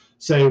socialists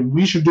say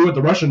we should do what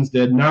the Russians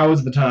did. Now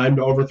is the time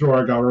to overthrow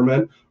our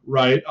government,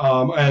 right?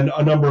 And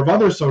a number of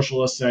other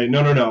socialists say,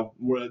 no,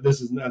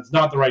 that's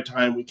not the right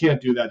time. We can't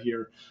do that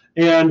here.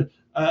 And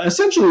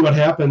essentially what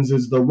happens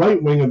is the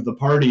right wing of the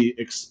party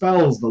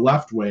expels the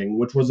left wing,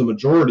 which was a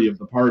majority of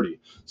the party.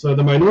 So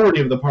the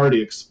minority of the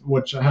party,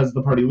 which has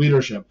the party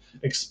leadership,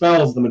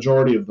 expels the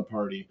majority of the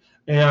party.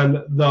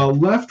 And the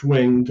left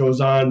wing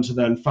goes on to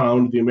then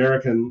found the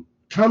American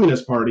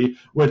Communist Party,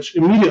 which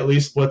immediately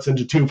splits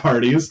into two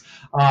parties,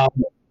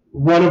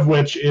 one of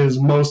which is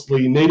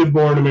mostly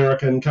native-born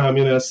American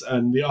communists,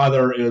 and the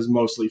other is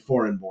mostly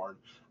foreign-born.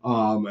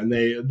 And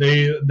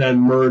they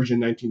then merge in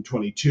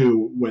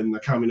 1922 when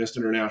the Communist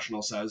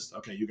International says,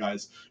 okay, you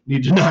guys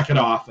need to knock it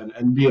off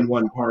and be in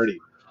one party.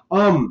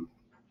 And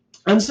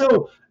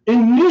so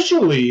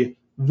initially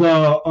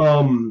the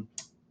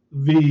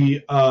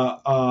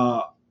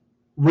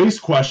race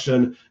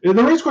question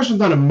is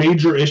not a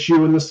major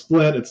issue in the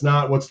split. It's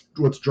not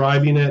what's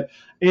driving it.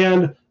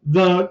 And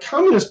the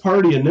Communist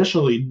Party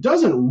initially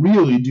doesn't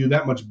really do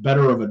that much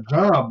better of a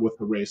job with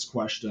the race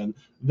question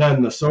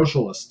than the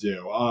socialists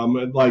do.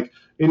 Like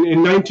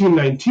in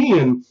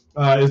 1919,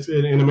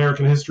 in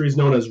American history is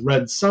known as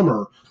Red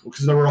Summer,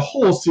 because there were a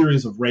whole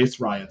series of race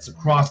riots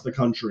across the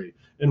country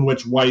in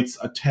which whites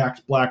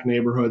attacked black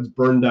neighborhoods,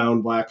 burned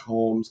down black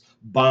homes,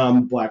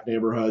 bombed black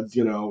neighborhoods,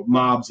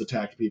 mobs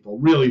attacked people,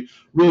 really,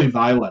 really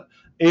violent.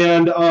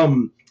 And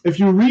if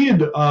you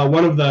read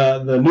one of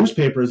the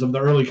newspapers of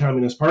the early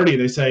Communist Party,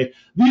 they say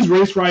these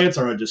race riots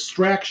are a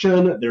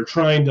distraction. They're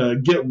trying to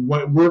get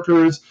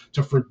workers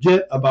to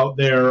forget about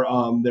their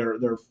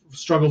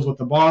struggles with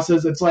the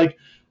bosses. It's like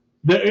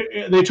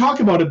they talk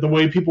about it the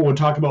way people would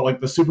talk about like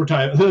the Super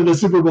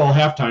Bowl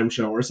halftime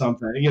show or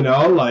something,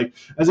 like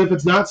as if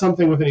it's not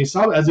something with any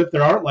as if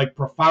there aren't like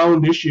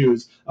profound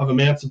issues of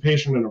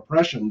emancipation and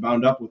oppression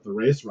bound up with the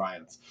race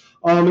riots.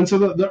 And so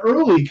the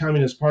early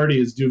Communist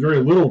parties do very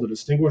little to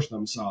distinguish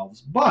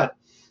themselves. But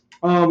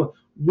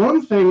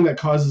one thing that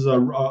causes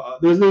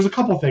there's a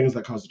couple things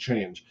that cause a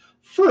change.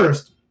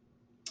 First,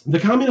 the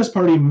Communist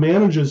Party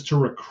manages to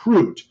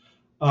recruit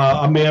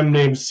a man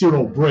named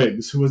Cyril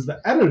Briggs, who was the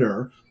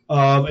editor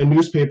of a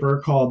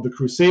newspaper called The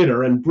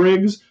Crusader. And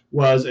Briggs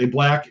was a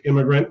black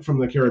immigrant from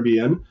the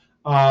Caribbean.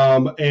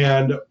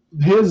 And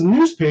his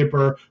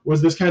newspaper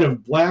was this kind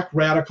of black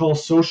radical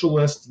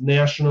socialist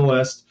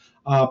nationalist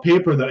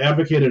paper that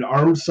advocated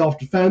armed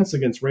self-defense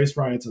against race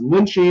riots and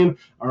lynching,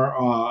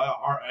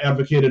 are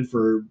advocated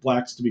for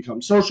blacks to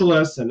become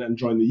socialists and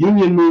join the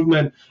union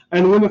movement.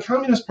 And when the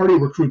Communist Party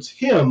recruits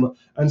him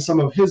and some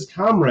of his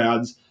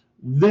comrades,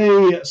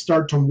 they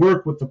start to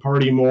work with the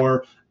party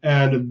more,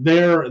 and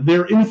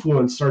their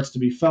influence starts to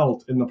be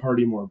felt in the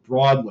party more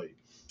broadly.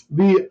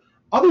 The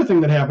other thing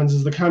that happens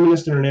is the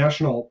Communist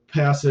International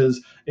passes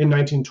in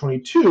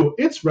 1922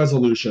 its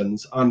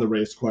resolutions on the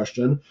race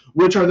question,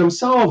 which are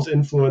themselves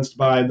influenced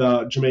by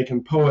the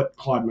Jamaican poet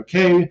Claude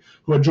McKay,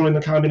 who had joined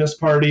the Communist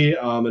Party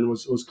and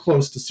was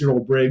close to Cyril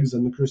Briggs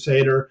and the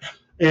Crusader.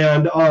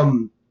 And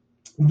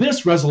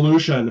this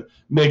resolution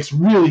makes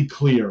really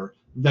clear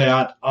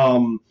that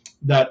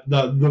that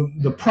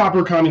the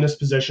proper communist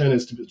position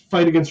is to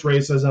fight against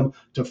racism,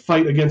 to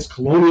fight against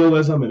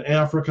colonialism in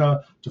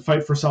Africa, to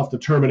fight for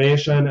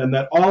self-determination, and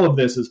that all of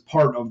this is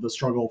part of the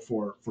struggle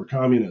for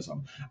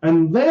communism.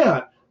 And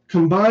that,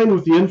 combined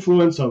with the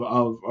influence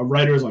of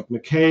writers like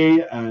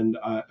McKay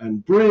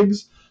and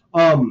Briggs,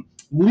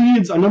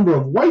 leads a number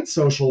of white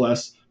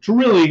socialists to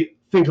really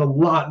think a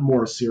lot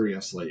more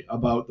seriously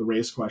about the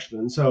race question.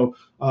 And so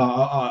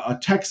a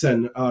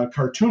Texan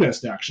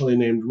cartoonist actually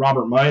named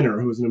Robert Minor,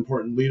 who was an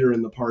important leader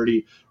in the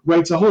party,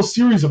 writes a whole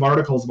series of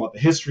articles about the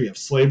history of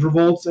slave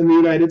revolts in the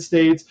United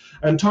States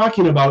and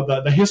talking about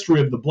the history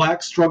of the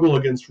black struggle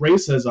against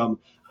racism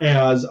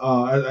as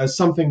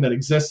something that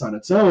exists on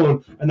its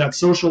own, and that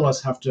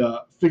socialists have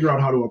to figure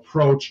out how to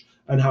approach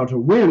and how to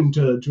win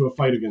to a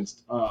fight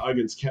against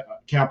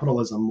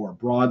capitalism more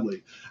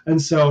broadly.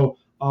 And so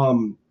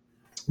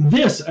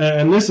this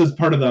is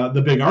part of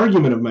the big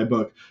argument of my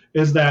book,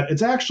 is that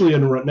it's actually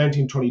in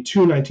 1922,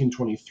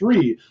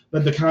 1923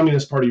 that the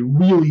Communist Party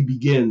really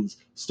begins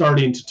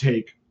starting to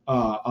take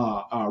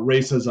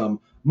racism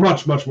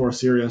much, much more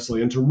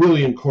seriously and to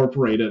really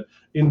incorporate it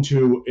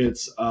into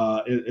its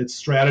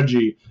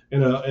strategy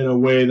in a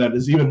way that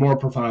is even more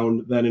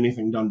profound than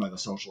anything done by the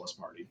Socialist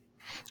Party.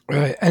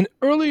 Right. And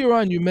earlier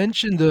on, you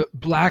mentioned the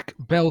Black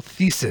Belt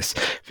thesis.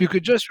 If you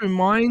could just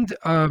remind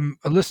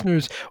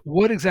listeners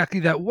what exactly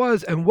that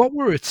was and what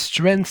were its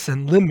strengths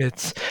and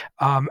limits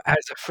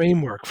as a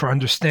framework for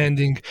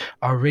understanding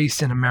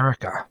race in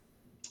America.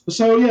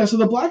 So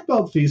the Black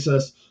Belt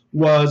thesis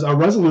was a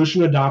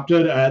resolution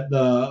adopted at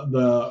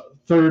the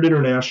Third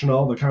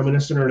International, the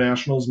Communist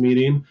International's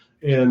meeting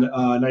in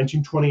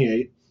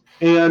 1928.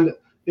 And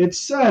it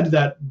said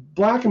that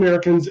Black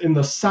Americans in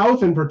the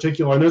South in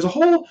particular, and there's a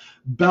whole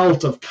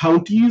belt of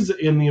counties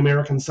in the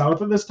American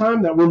South at this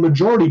time that were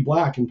majority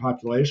Black in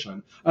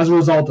population as a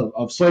result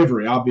of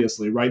slavery,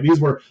 obviously, right? These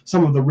were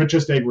some of the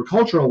richest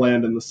agricultural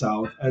land in the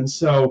South, and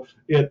so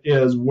it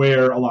is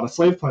where a lot of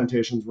slave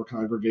plantations were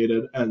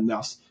congregated, and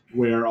thus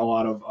where a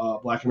lot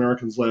of Black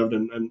Americans lived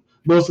and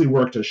mostly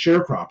worked as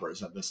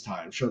sharecroppers at this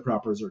time.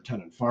 Sharecroppers are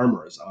tenant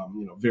farmers,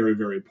 very,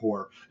 very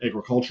poor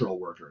agricultural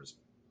workers.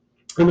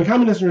 And the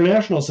Communist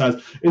International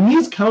says, in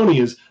these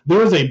counties,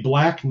 there is a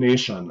Black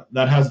nation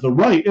that has the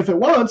right, if it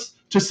wants,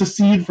 to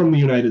secede from the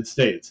United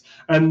States.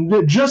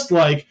 And just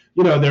like,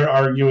 they're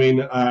arguing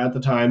at the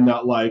time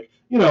that,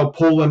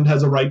 Poland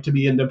has a right to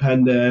be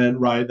independent,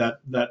 right? That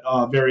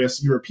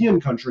various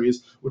European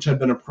countries, which had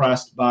been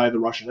oppressed by the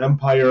Russian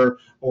Empire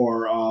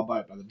or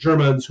by the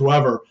Germans,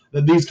 whoever,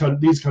 that these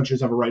countries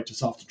have a right to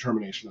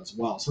self-determination as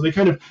well. So they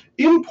kind of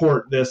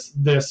import this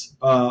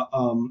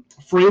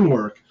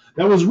framework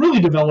that was really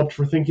developed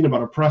for thinking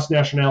about oppressed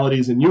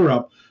nationalities in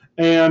Europe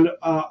and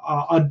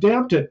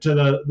adapt it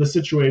to the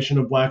situation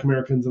of Black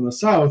Americans in the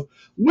South,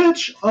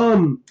 which,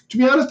 to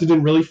be honest, it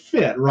didn't really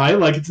fit, right?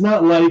 Like, it's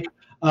not like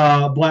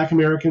Black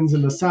Americans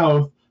in the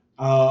South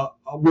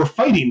were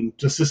fighting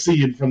to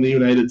secede from the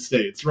United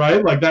States,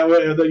 right? Like that,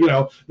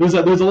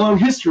 there's a long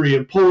history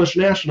of Polish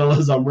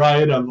nationalism,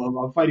 right?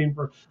 Of fighting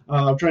for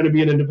trying to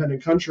be an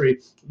independent country.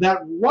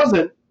 That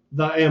wasn't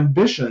the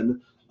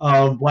ambition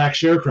of Black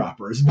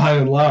sharecroppers, by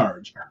and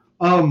large.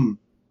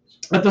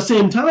 At the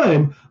same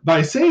time,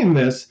 by saying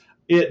this,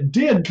 it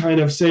did kind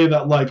of say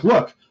that, like,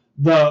 look,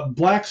 the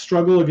Black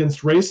struggle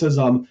against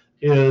racism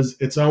is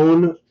its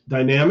own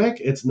dynamic.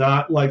 It's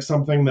not like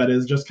something that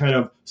is just kind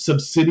of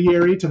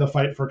subsidiary to the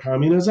fight for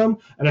communism,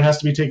 and it has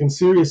to be taken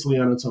seriously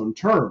on its own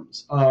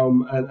terms.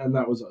 And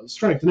that was a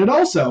strength.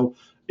 And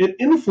it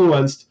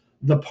influenced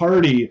the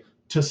party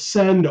to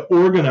send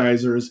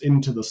organizers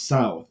into the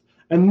South.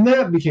 And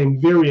that became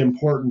very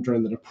important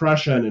during the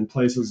Depression in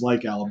places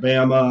like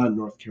Alabama and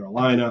North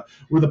Carolina,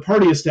 where the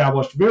party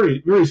established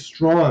very, very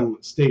strong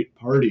state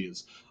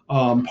parties,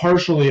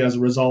 partially as a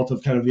result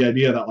of kind of the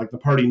idea that, like, the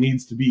party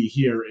needs to be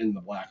here in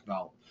the Black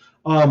Belt.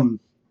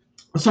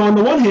 So on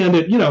the one hand,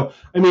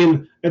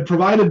 it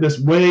provided this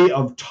way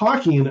of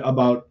talking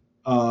about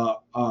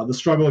the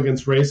struggle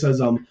against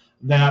racism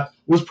that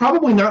was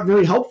probably not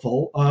very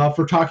helpful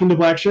for talking to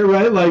Black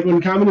right? Like when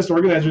communist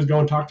organizers go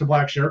and talk to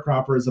Black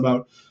sharecroppers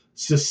about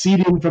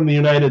seceding from the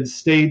United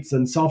States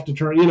and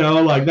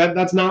self-determination, like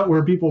that's not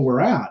where people were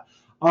at.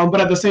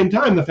 But at the same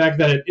time, the fact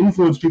that it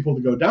influenced people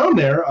to go down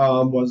there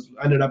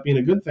ended up being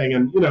a good thing.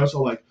 And,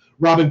 so like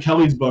Robin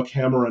Kelly's book,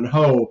 Hammer and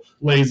Hoe,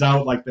 lays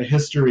out like the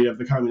history of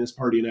the Communist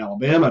Party in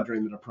Alabama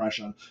during the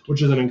Depression,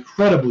 which is an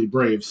incredibly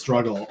brave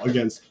struggle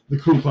against the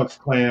Ku Klux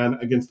Klan,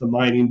 against the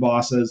mining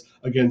bosses,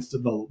 against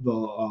the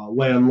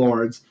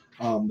landlords,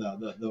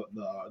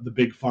 the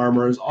big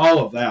farmers, all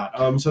of that.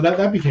 So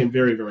that became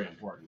very, very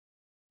important.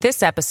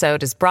 This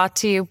episode is brought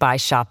to you by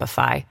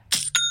Shopify.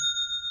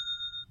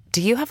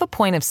 Do you have a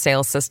point of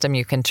sale system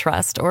you can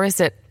trust, or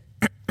is it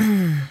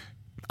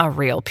a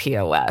real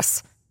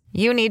POS?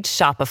 You need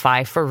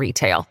Shopify for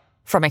retail.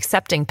 From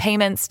accepting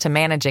payments to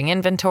managing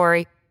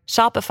inventory,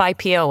 Shopify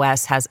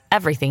POS has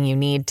everything you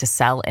need to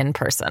sell in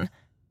person.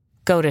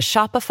 Go to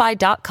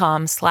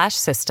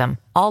shopify.com/system,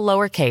 all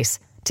lowercase,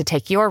 to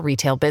take your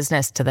retail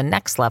business to the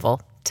next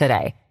level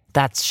today.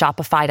 That's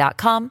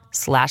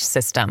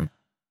shopify.com/system.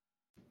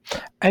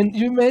 And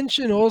you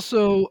mentioned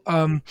also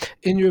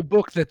in your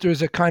book that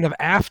there's a kind of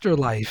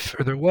afterlife,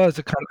 or there was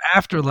a kind of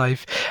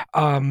afterlife,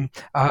 a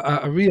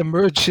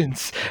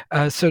reemergence,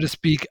 so to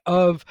speak,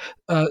 of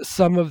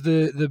some of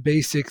the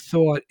basic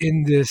thought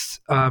in this,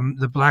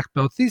 the Black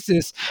Belt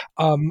thesis,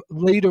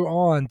 later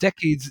on,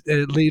 decades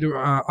later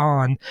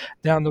on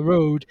down the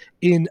road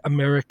in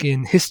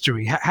American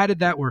history. How did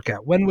that work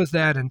out? When was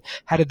that, and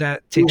how did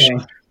that take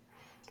shape?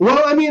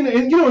 Well, I mean,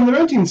 in the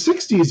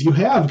 1960s, you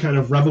have kind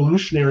of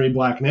revolutionary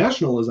Black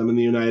nationalism in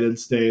the United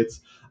States,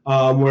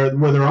 where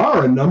there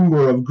are a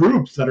number of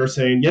groups that are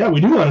saying, yeah,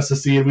 we do want to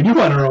secede, we do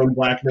want our own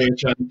Black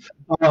nation.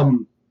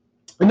 And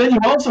then you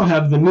also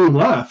have the New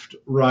Left,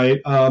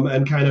 right?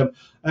 And kind of,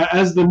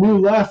 as the New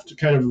Left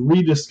kind of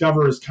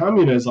rediscovers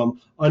communism,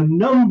 a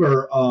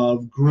number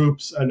of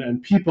groups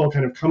and people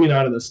kind of coming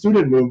out of the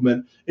student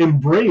movement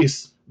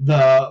embrace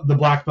the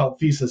Black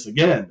Belt thesis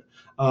again.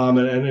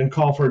 And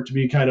call for it to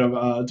be kind of,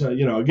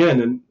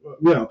 again, and,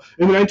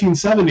 in the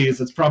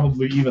 1970s, it's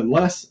probably even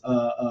less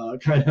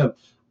kind of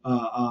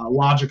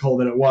logical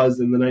than it was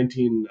in the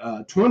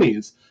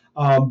 1920s,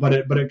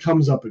 but it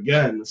comes up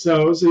again.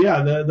 So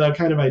yeah, the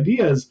kind of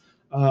ideas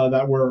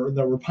that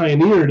were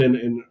pioneered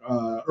in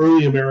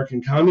early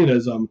American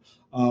communism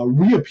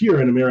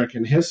reappear in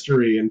American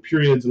history in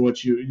periods in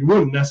which you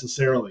wouldn't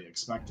necessarily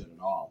expect it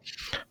at all.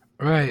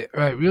 Right.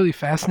 Really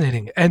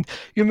fascinating. And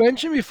you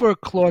mentioned before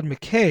Claude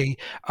McKay.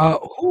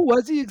 Who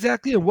was he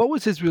exactly, and what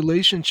was his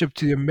relationship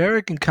to the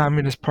American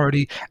Communist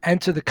Party and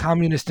to the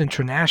Communist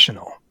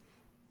International?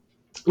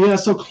 Yeah,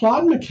 so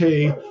Claude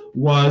McKay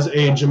was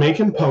a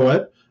Jamaican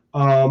poet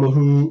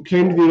who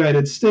came to the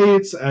United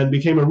States and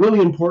became a really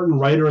important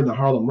writer in the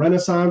Harlem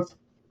Renaissance.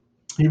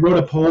 He wrote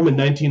a poem in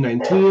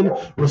 1919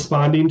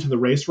 responding to the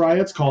race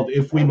riots called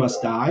 "If We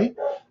Must Die."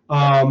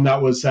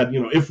 That was said,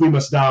 if we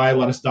must die,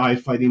 let us die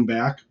fighting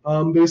back,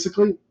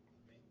 basically.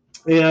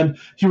 And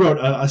he wrote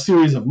a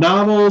series of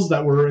novels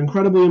that were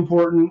incredibly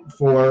important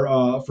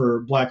for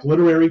Black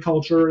literary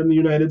culture in the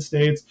United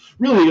States.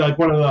 Really, like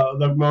one of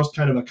the most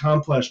kind of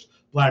accomplished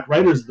Black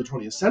writers of the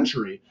 20th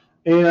century.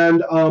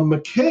 And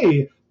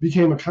McKay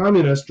became a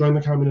communist, joined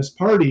the Communist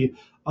Party.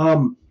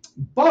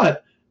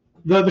 But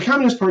the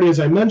Communist Party, as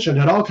I mentioned,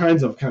 had all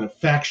kinds of kind of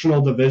factional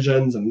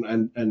divisions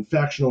and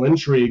factional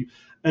intrigue.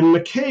 And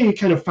McKay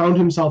kind of found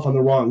himself on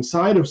the wrong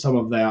side of some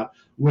of that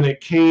when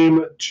it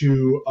came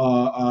to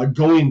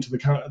going to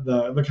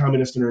the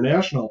Communist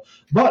International.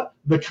 But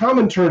the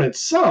Comintern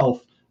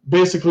itself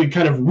basically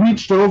kind of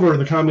reached over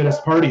the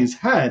Communist Party's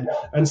head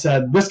and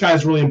said, this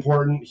guy's really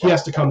important, he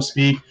has to come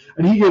speak.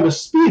 And he gave a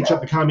speech at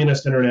the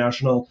Communist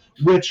International,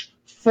 which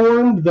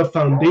formed the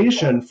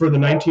foundation for the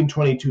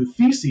 1922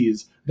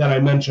 theses that I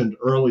mentioned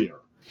earlier.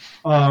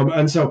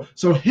 And so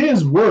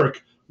his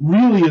work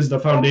really is the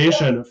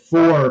foundation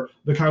for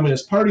the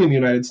Communist Party in the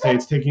United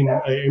States taking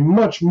a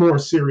much more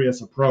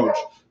serious approach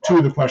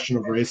to the question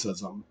of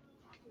racism.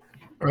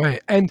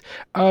 Right. And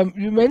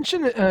you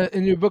mentioned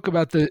in your book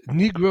about the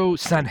Negro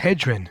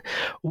Sanhedrin.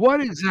 What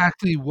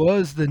exactly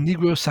was the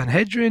Negro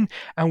Sanhedrin,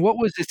 and what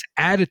was its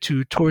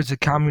attitude towards the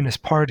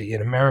Communist Party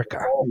in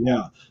America?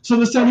 Yeah. So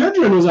the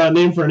Sanhedrin was a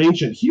name for an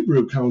ancient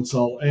Hebrew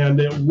council, and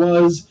it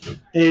was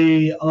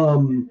a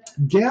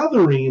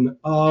gathering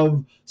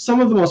of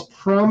some of the most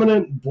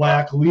prominent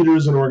Black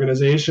leaders and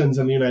organizations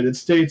in the United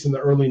States in the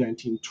early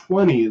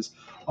 1920s.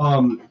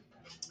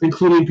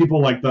 Including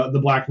people like the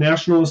Black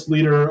nationalist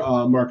leader,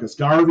 Marcus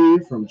Garvey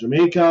from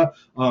Jamaica,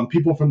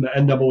 people from the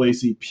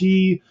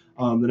NAACP,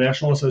 the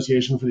National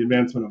Association for the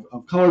Advancement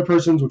of Colored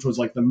Persons, which was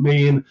like the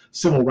main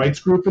civil rights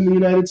group in the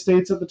United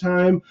States at the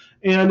time.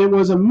 And it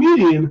was a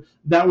meeting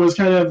that was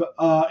kind of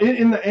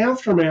in the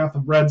aftermath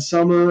of Red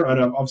Summer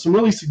and of some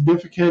really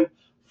significant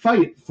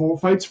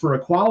fights for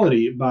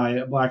equality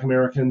by Black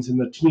Americans in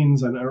the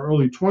teens and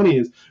early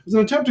 20s. It was an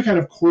attempt to kind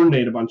of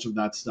coordinate a bunch of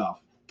that stuff.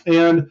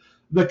 And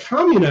the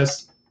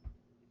communists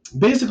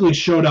basically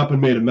showed up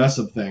and made a mess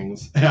of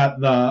things at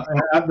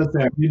the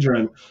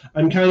Sanhedrin,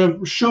 and kind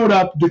of showed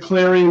up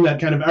declaring that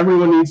kind of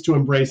everyone needs to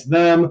embrace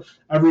them,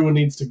 everyone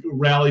needs to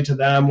rally to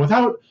them.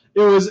 Without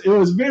it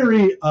was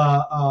very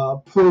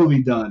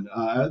poorly done.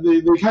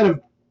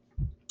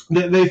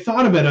 They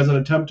thought of it as an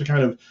attempt to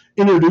kind of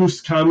introduce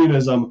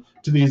communism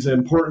to these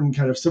important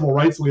kind of civil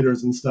rights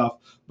leaders and stuff,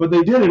 but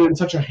they did it in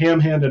such a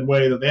ham-handed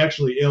way that they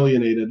actually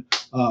alienated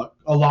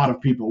a lot of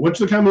people, which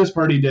the Communist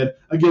Party did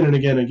again and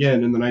again and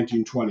again in the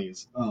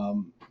 1920s.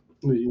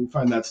 You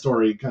find that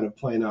story kind of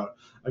playing out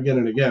again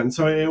and again.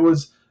 So it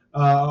was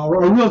a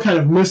real kind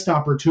of missed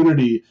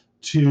opportunity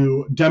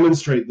to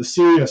demonstrate the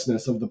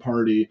seriousness of the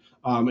party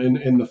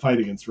in the fight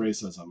against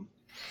racism.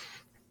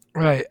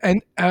 Right.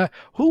 And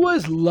who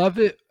was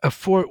Lovett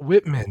Fort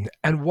Whitman,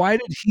 and why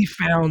did he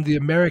found the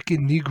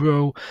American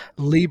Negro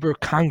Labor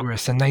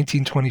Congress in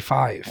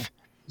 1925?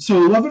 So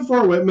Lovett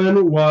Fort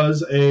Whitman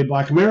was a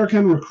Black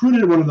American,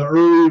 recruited one of the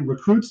early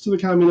recruits to the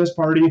Communist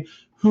Party,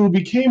 who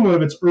became one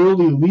of its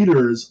early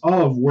leaders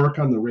of work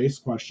on the race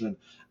question.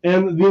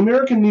 And the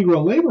American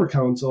Negro Labor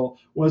Council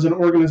was an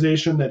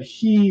organization that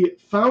he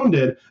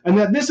founded, and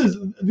that this is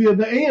the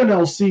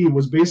ANLC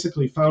was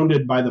basically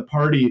founded by the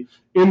party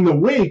in the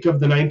wake of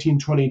the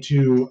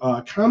 1922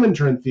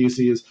 Comintern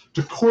theses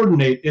to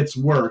coordinate its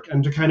work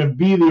and to kind of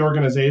be the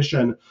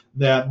organization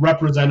that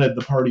represented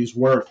the party's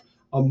work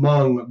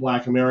among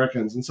Black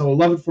Americans. And so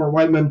Lovett Fort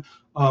Whitman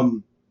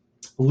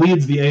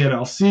leads the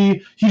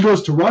ANLC. He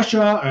goes to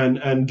Russia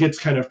and gets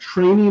kind of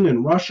training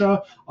in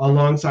Russia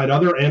alongside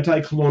other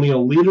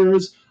anti-colonial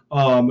leaders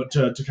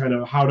to kind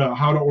of how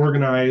to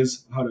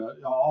organize,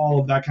 all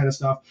of that kind of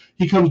stuff.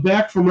 He comes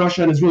back from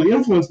Russia and is really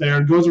influenced there,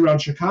 and goes around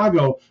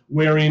Chicago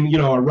wearing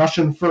a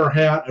Russian fur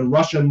hat and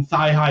Russian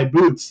thigh-high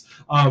boots,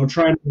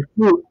 trying to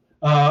recruit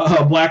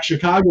Black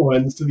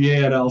Chicagoans to the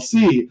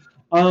ANLC.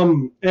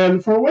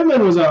 And Fort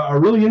Whitman was a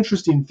really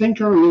interesting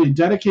thinker, really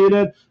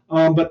dedicated,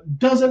 but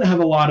doesn't have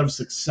a lot of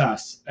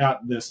success at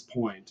this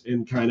point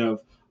in kind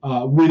of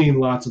winning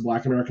lots of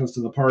Black Americans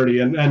to the party.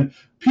 And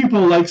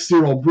people like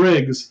Cyril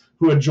Briggs,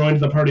 who had joined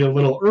the party a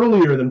little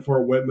earlier than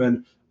Fort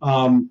Whitman,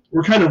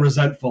 were kind of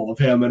resentful of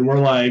him, and were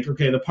like,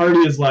 okay, the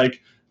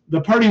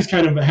party's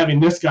kind of having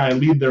this guy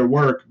lead their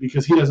work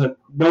because he doesn't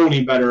know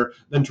any better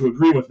than to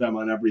agree with them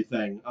on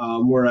everything,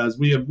 whereas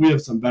we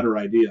have some better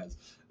ideas.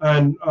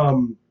 And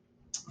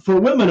for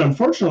Whitman,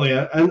 unfortunately,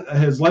 and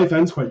his life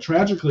ends quite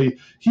tragically.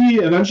 He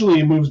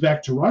eventually moves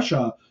back to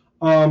Russia,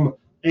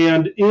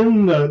 and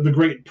in the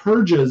great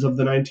purges of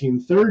the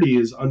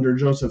 1930s under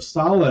Joseph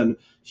Stalin,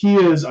 he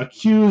is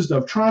accused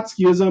of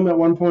Trotskyism at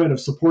one point, of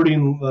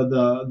supporting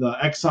the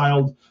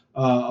exiled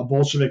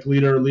Bolshevik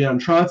leader Leon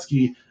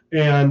Trotsky,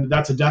 and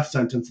that's a death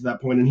sentence at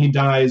that point, and he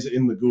dies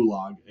in the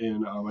Gulag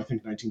in I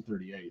think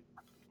 1938.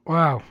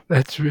 Wow,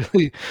 that's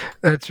really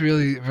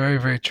very,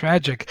 very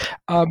tragic.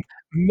 A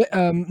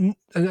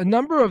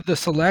number of the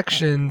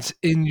selections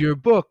in your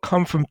book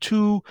come from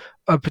two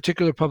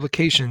particular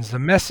publications, The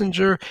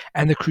Messenger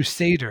and The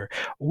Crusader.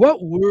 What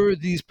were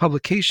these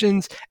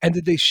publications, and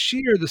did they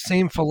share the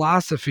same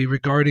philosophy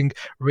regarding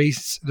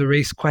the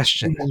race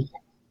question?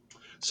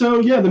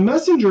 So, yeah, The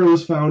Messenger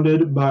was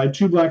founded by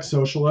two Black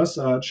socialists,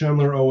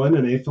 Chandler Owen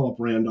and A. Philip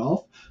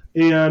Randolph,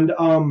 and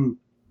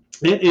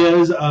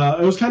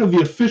it was kind of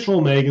the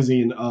official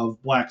magazine of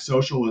Black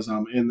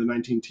socialism in the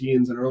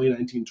 19-teens and early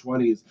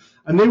 1920s.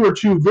 And they were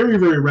two very,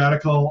 very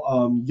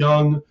radical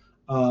young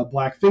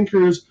Black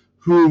thinkers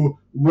who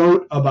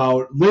wrote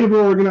about labor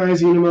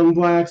organizing among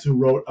Blacks, who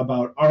wrote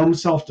about armed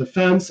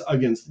self-defense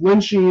against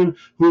lynching,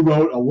 who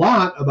wrote a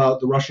lot about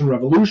the Russian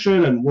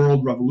Revolution and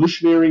world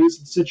revolutionary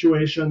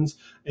situations,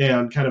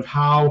 and kind of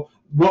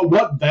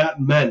what that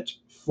meant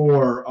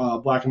for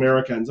Black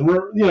Americans. And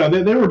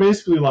they were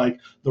basically like,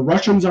 the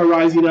Russians are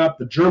rising up,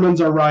 the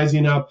Germans are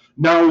rising up,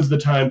 now is the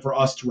time for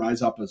us to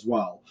rise up as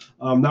well.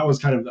 That was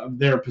kind of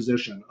their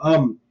position.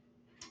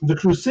 The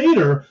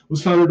Crusader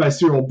was founded by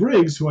Cyril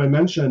Briggs, who I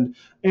mentioned,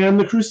 and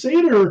the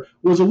Crusader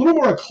was a little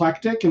more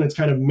eclectic in its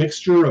kind of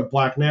mixture of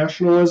Black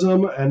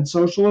nationalism and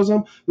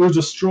socialism. There was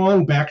a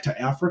strong back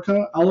to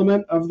Africa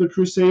element of the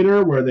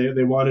Crusader, where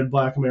they wanted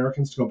Black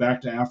Americans to go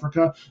back to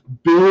Africa,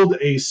 build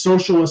a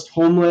socialist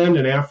homeland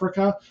in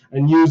Africa,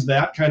 and use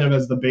that kind of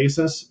as the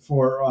basis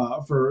for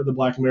the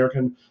Black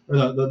American, or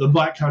the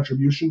Black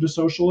contribution to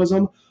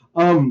socialism.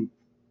 And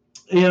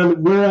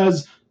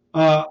whereas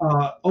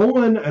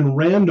Owen and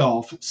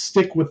Randolph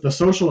stick with the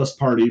Socialist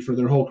Party for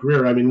their whole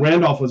career. I mean,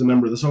 Randolph was a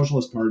member of the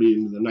Socialist Party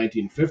in the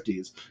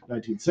 1950s,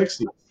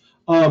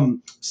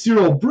 1960s.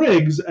 Cyril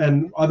Briggs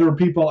and other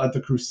people at the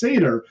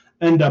Crusader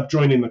end up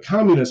joining the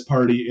Communist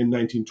Party in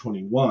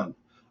 1921.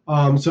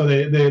 So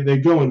they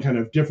go in kind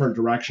of different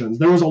directions.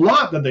 There was a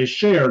lot that they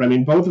shared. I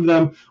mean, both of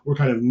them were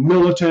kind of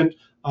militant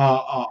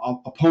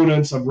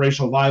opponents of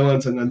racial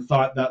violence, and then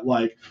thought that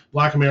like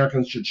Black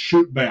Americans should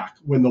shoot back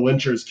when the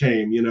lynchers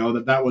came,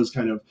 that was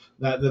kind of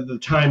that the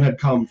time had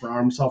come for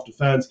armed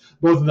self-defense.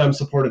 Both of them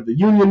supported the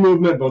union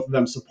movement. Both of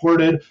them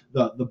supported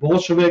the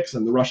Bolsheviks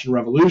and the Russian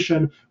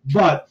Revolution.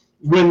 But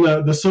when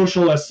the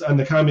socialists and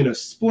the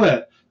communists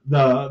split,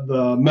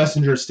 the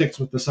messenger sticks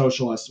with the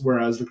socialists,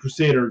 whereas the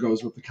Crusader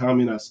goes with the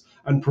communists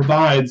and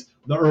provides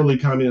the early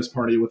Communist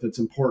Party with its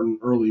important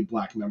early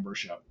Black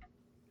membership.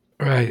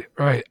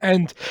 Right.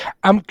 And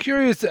I'm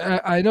curious,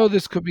 I know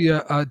this could be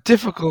a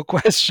difficult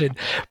question,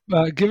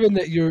 but given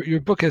that your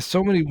book has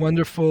so many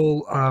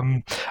wonderful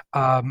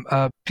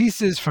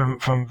pieces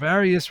from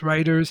various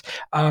writers,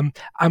 I'm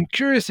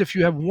curious if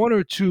you have one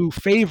or two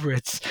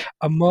favorites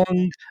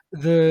among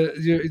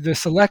the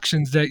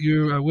selections that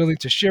you're willing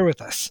to share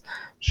with us.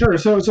 Sure.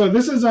 So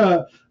this is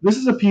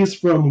a piece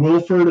from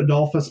Wilfred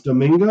Adolphus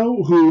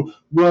Domingo, who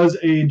was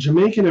a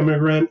Jamaican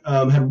immigrant,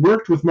 had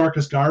worked with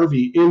Marcus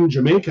Garvey in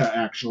Jamaica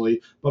actually,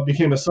 but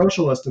became a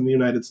socialist in the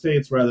United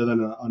States rather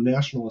than a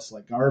nationalist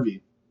like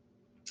Garvey.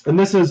 And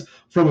this is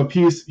from a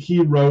piece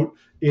he wrote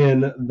in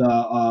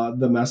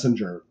the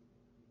Messenger.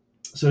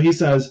 So he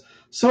says,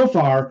 "So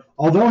far,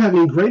 although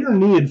having greater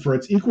need for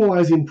its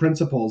equalizing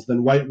principles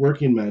than white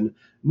working men,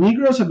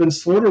 Negroes have been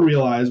slow to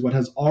realize what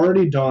has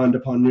already dawned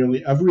upon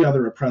nearly every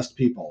other oppressed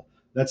people,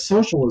 that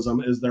socialism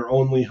is their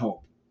only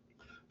hope.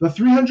 The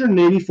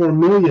 384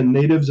 million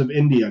natives of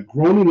India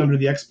groaning under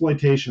the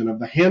exploitation of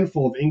the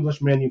handful of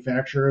English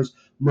manufacturers,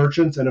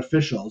 merchants, and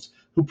officials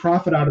who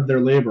profit out of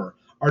their labor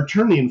are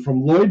turning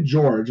from Lloyd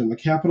George and the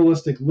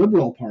capitalistic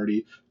Liberal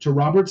Party to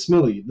Robert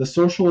Smillie, the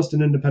Socialist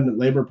and Independent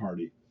Labour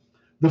Party.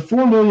 The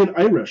 4 million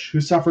Irish who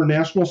suffer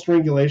national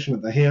strangulation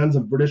at the hands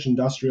of British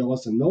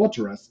industrialists and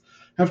militarists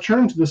have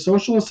turned to the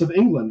socialists of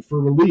England for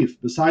relief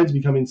besides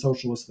becoming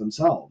socialists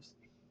themselves.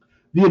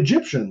 The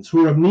Egyptians,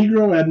 who are of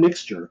Negro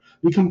admixture,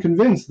 become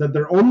convinced that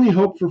their only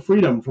hope for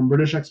freedom from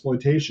British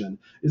exploitation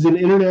is in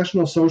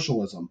international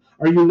socialism,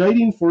 are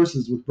uniting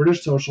forces with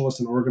British socialists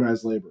and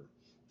organized labor.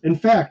 In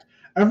fact,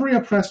 every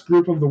oppressed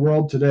group of the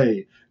world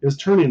today is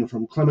turning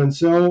from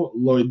Clemenceau,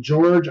 Lloyd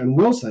George, and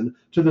Wilson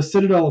to the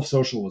citadel of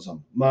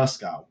socialism,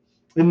 Moscow.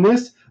 In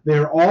this, they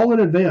are all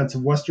in advance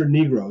of Western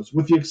Negroes,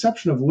 with the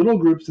exception of little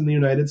groups in the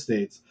United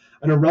States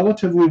and a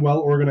relatively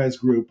well-organized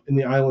group in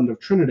the island of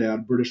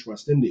Trinidad, British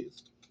West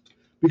Indies.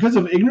 Because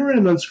of ignorant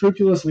and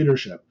unscrupulous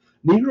leadership,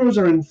 Negroes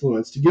are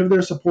influenced to give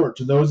their support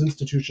to those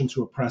institutions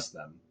who oppress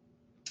them.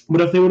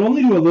 But if they would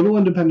only do a little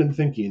independent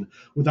thinking,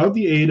 without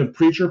the aid of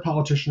preacher,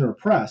 politician, or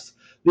press,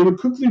 they would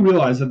quickly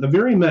realize that the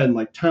very men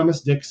like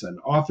Thomas Dixon,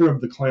 author of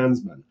The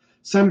Klansman,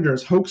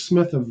 Senators Hoke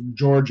Smith of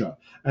Georgia,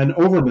 and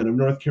Overman of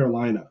North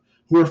Carolina,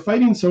 who are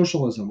fighting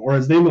socialism, or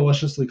as they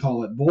maliciously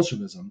call it,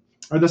 Bolshevism,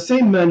 are the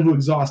same men who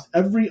exhaust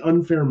every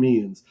unfair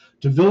means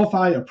to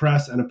vilify,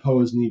 oppress, and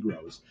oppose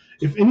Negroes.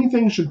 If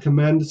anything should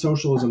commend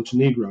socialism to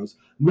Negroes,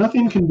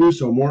 nothing can do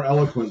so more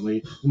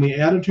eloquently than the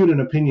attitude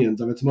and opinions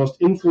of its most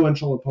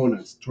influential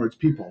opponents towards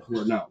people who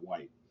are not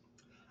white.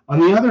 On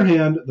the other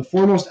hand, the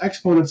foremost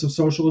exponents of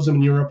socialism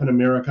in Europe and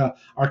America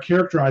are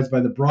characterized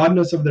by the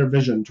broadness of their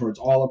vision towards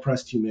all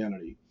oppressed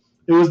humanity.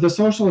 It was the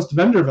socialist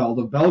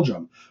Vandervelde of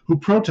Belgium who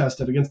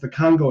protested against the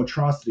Congo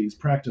atrocities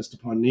practiced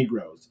upon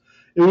Negroes.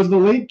 It was the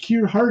late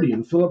Keir Hardie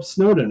and Philip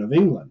Snowden of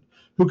England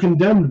who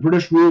condemned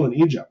British rule in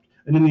Egypt,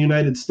 and in the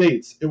United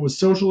States, it was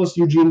socialist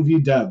Eugene V.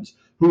 Debs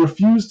who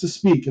refused to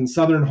speak in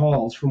Southern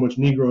halls from which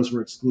Negroes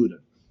were excluded.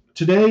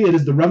 Today, it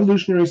is the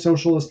revolutionary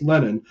socialist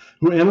Lenin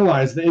who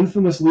analyzed the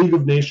infamous League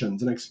of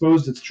Nations and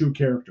exposed its true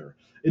character.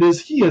 It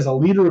is he, as a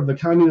leader of the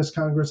Communist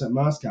Congress at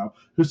Moscow,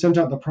 who sent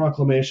out the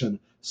proclamation,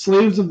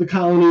 "Slaves of the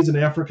colonies in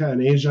Africa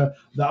and Asia,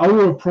 the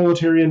hour of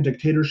proletarian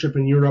dictatorship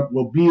in Europe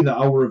will be the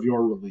hour of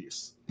your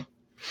release."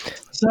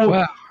 So,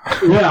 wow.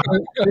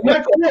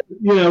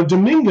 Yeah,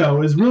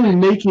 Domingo is really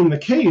making the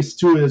case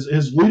to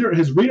his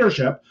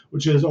readership,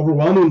 which is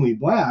overwhelmingly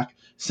black,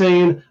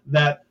 saying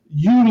that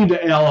you need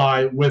to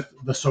ally with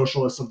the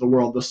socialists of the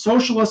world. The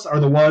socialists are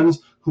the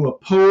ones who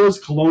oppose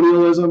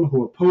colonialism,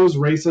 who oppose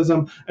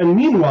racism, and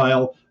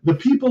meanwhile, the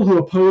people who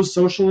oppose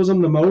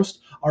socialism the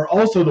most are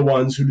also the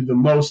ones who do the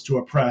most to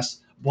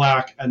oppress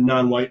black and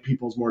non-white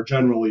peoples more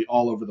generally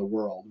all over the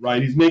world,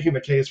 right? He's making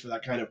the case for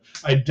that kind of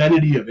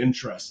identity of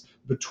interest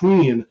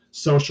between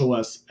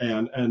socialists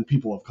and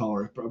people of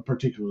color,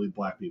 particularly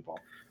black people.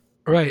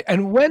 Right.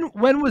 And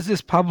when was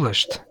this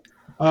published?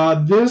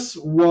 This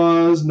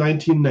was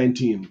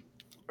 1919.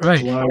 Right.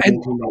 July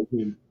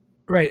 1919.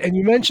 Right. And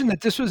you mentioned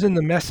that this was in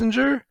the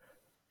Messenger.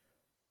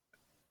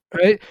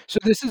 Right. So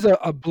this is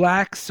a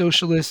black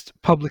socialist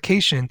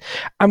publication.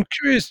 I'm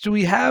curious, do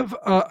we have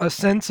a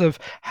sense of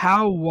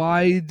how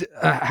widely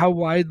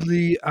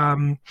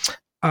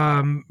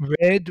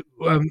read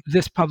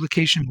this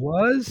publication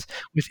was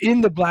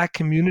within the black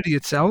community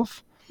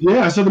itself?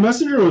 Yeah, so the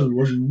Messenger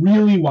was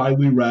really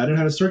widely read. It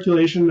had a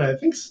circulation that I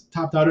think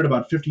topped out at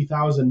about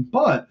 50,000,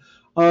 but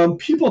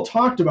people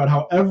talked about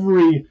how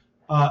every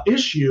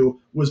issue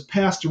was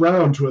passed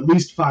around to at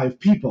least 5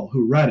 people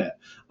who read it.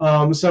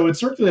 So it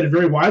circulated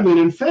very widely.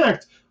 And in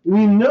fact,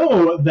 we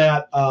know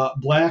that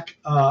black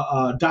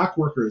dock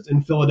workers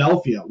in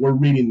Philadelphia were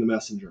reading the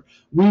Messenger.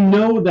 We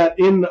know that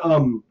in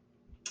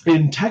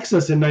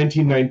Texas in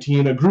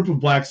 1919, a group of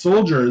black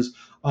soldiers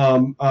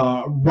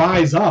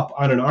rise up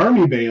on an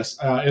army base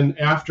and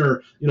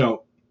after,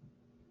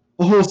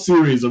 a whole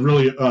series of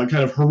really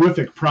kind of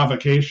horrific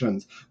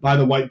provocations by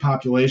the white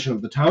population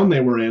of the town they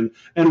were in.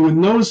 And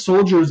when those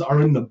soldiers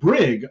are in the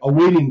brig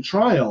awaiting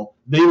trial,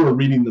 they were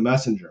reading the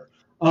Messenger.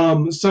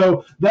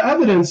 So the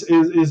evidence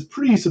is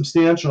pretty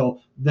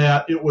substantial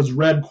that it was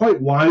read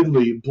quite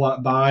widely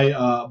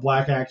by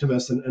black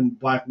activists and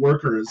black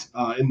workers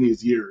in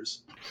these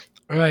years.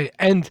 Right,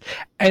 and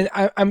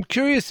I'm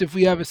curious if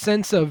we have a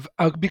sense of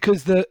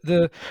because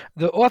the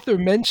author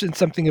mentioned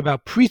something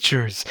about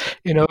preachers,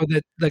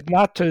 that like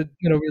not to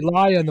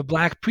rely on the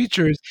black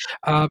preachers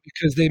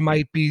because they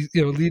might be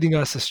leading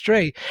us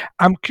astray.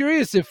 I'm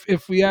curious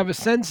if we have a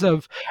sense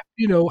of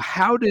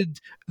how did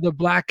the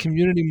black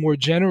community more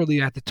generally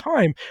at the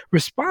time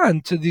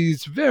respond to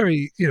these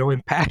very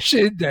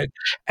impassioned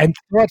and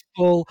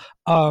thoughtful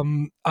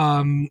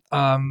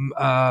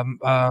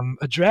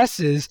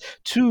addresses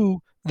to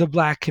the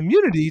black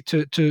community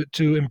to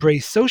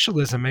embrace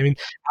socialism. I mean,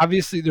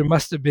 obviously there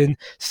must have been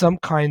some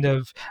kind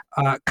of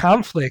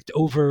conflict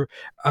over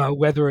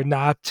whether or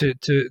not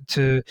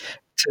to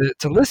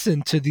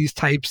listen to these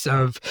types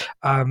of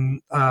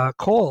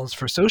calls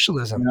for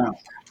socialism.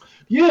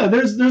 Yeah,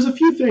 there's a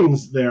few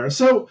things there.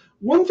 So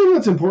one thing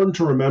that's important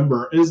to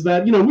remember is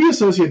that, we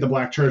associate the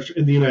black church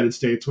in the United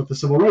States with the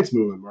civil rights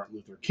movement. Martin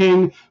Luther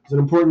King was an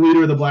important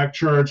leader of the black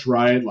church,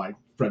 right? Like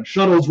Fred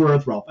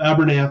Shuttlesworth, Ralph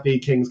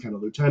Abernathy, King's kind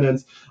of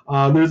lieutenants.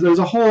 There's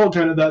a whole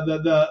kind of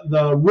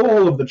the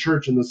role of the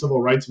church in the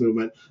civil rights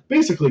movement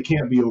basically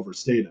can't be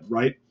overstated,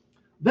 right?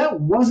 That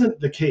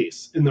wasn't the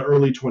case in the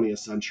early 20th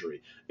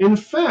century. In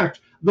fact,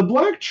 the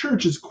black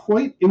church is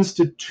quite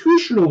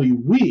institutionally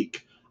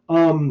weak.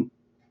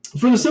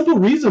 For the simple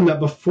reason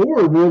that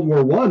before World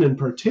War I in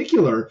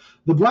particular,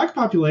 the black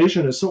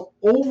population is so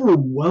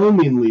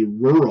overwhelmingly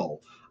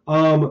rural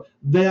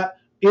that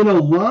in a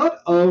lot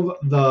of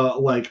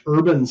the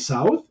urban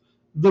South,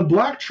 the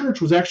black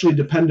church was actually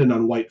dependent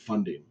on white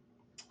funding.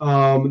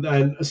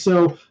 And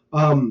so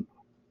in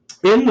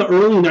the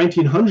early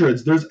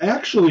 1900s, there's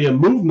actually a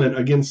movement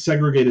against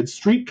segregated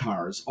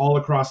streetcars all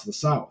across the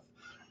South.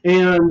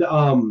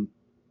 And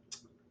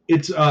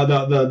it's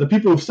the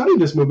people who've studied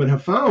this movement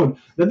have found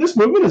that this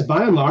movement is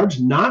by and large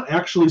not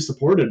actually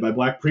supported by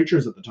black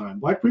preachers at the time.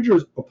 Black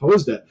preachers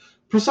opposed it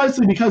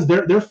precisely because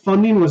their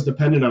funding was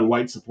dependent on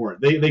white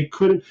support. They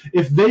couldn't,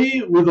 if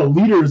they were the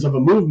leaders of a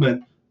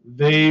movement,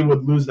 they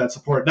would lose that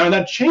support. Now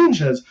that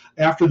changes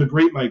after the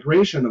Great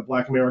Migration of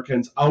black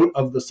Americans out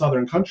of the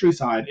southern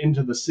countryside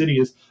into the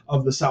cities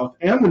of the South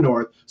and the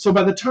North. So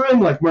by the time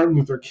Martin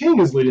Luther King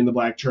is leading the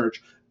black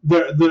church,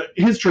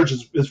 his church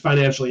is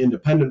financially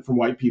independent from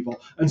white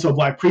people, and so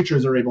black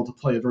preachers are able to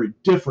play a very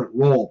different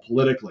role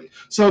politically.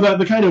 So that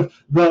the kind of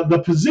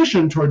the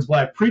position towards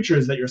black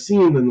preachers that you're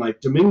seeing in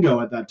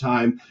Domingo at that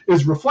time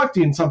is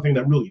reflecting something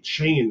that really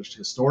changed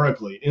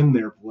historically in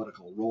their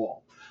political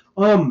role.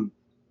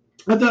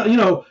 But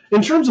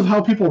in terms of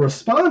how people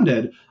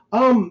responded,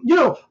 a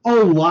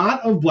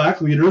lot of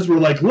black leaders were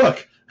like,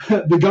 look,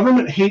 the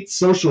government hates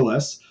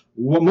socialists.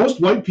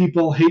 Most white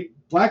people hate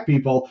black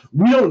people.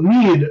 We don't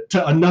need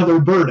another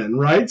burden,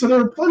 right? So there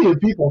were plenty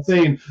of people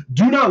saying,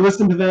 do not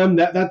listen to them.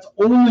 That's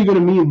only going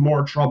to mean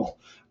more trouble.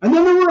 And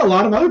then there were a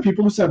lot of other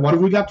people who said, what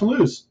have we got to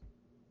lose,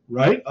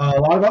 right?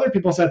 A lot of other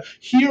people said,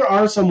 here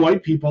are some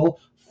white people,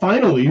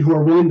 finally, who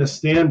are willing to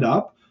stand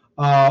up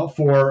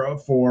for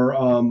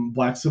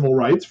black civil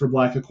rights, for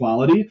black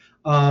equality.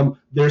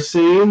 They're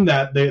saying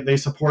that they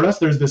support us.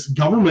 There's this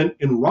government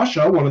in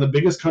Russia, one of the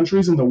biggest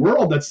countries in the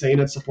world, that's saying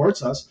it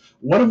supports us.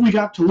 What have we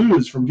got to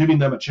lose from giving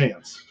them a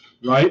chance,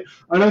 right?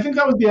 And I think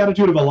that was the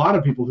attitude of a lot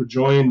of people who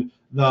joined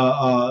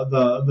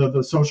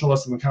the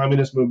socialist and the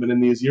communist movement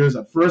in these years.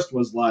 At first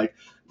was like,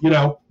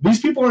 these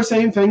people are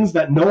saying things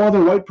that no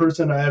other white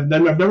person, I've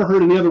never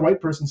heard any other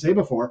white person say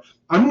before.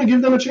 I'm going to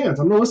give them a chance.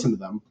 I'm going to listen to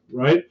them,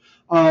 right?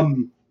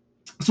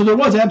 So there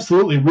was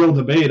absolutely real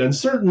debate, and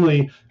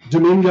certainly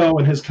Domingo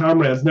and his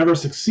comrades never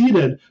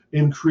succeeded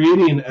in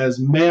creating as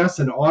mass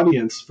an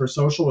audience for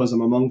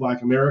socialism among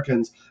Black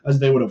Americans as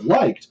they would have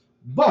liked.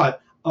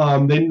 But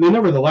they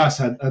nevertheless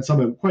had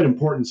some quite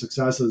important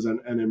successes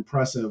and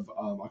impressive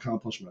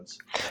accomplishments.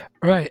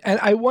 Right, and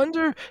I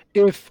wonder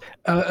if,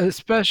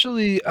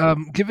 especially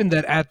given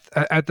that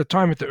at the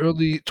time, at the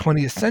early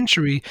 20th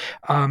century,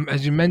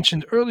 as you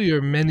mentioned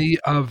earlier, many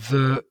of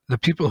the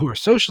people who were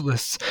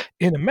socialists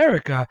in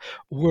America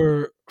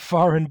were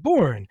foreign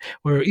born,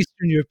 were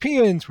Eastern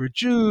Europeans, were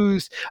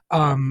Jews,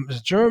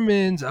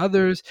 Germans,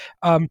 others.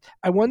 I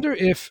wonder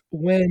if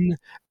when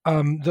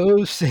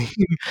those same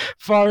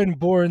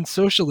foreign-born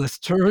socialists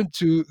turn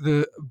to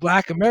the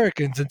Black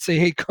Americans and say,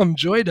 "Hey, come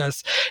join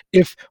us,"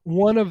 if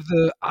one of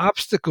the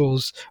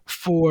obstacles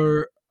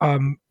for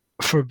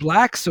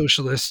Black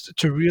socialists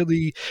to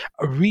really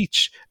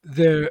reach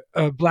their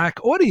Black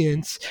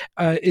audience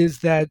is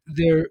that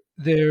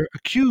they're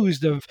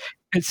accused of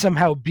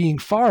somehow being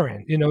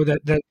foreign.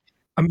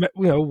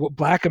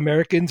 Black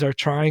Americans are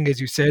trying,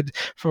 as you said,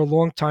 for a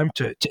long time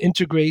to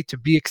integrate, to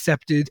be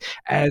accepted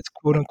as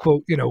quote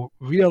unquote,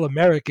 real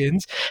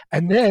Americans,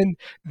 and then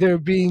they're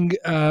being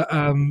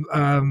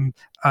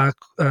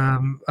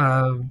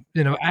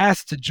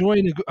asked to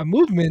join a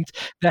movement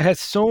that has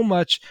so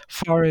much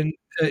foreign,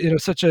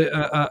 such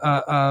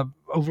a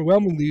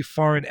overwhelmingly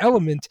foreign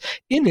element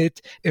in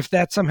it. If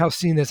that's somehow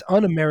seen as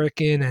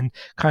un-American and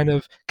kind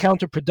of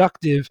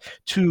counterproductive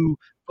to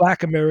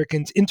Black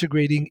Americans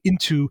integrating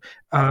into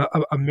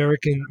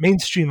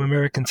mainstream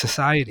American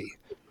society.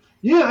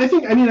 Yeah, I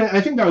think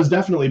that was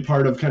definitely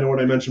part of kind of what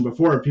I mentioned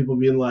before, of people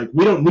being like,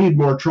 we don't need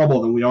more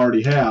trouble than we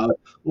already have.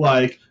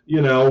 Like,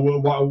 we're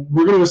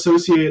going to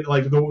associate,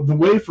 like, the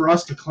way for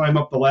us to climb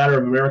up the ladder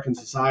of American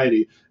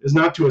society is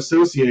not to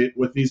associate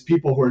with these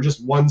people who are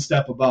just one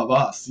step above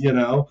us,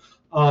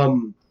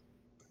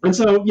 and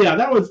so, yeah,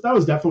 that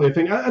was definitely a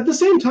thing. At the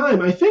same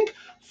time, I think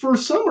for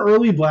some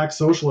early Black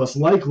socialists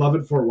like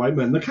Lovett Fort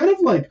Whiteman, the kind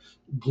of like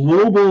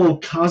global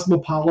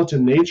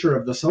cosmopolitan nature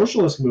of the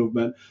socialist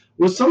movement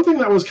was something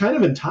that was kind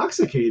of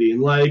intoxicating.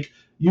 Like,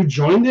 you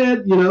joined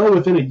it,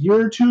 within a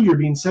year or two, you're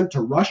being sent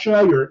to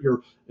Russia.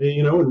 You're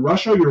in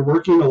Russia, you're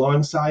working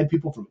alongside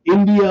people from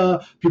India,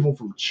 people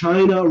from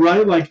China,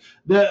 right? Like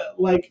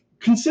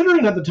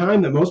considering at the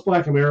time that most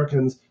Black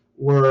Americans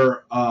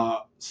were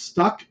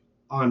stuck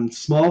on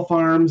small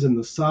farms in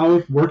the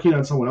South, working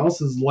on someone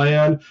else's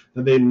land,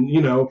 that they,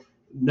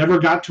 never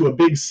got to a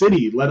big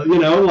city,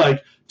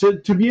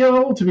 to be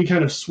able to be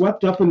kind of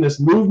swept up in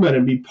this movement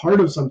and be part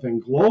of something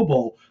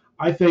global.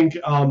 I think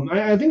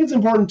it's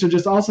important to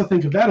just also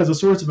think of that as a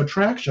source of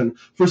attraction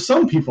for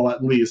some people,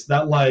 at least,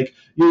 that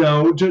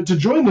to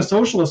join the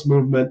socialist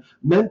movement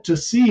meant to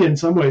see in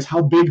some ways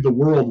how big the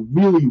world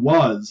really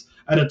was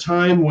at a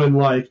time when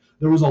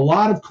there was a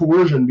lot of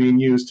coercion being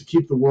used to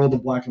keep the world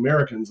of Black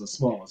Americans as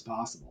small as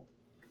possible.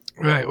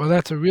 Right. Well,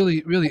 that's a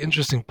really, really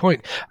interesting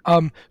point.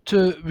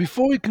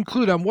 Before we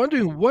conclude, I'm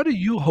wondering, what do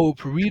you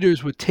hope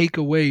readers would take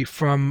away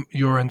from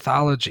your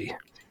anthology?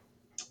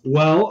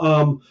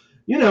 Well,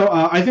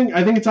 I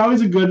think it's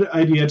always a good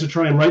idea to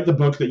try and write the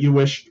book that you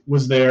wish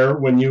was there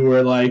when you were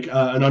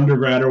an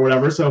undergrad or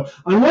whatever. So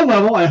on one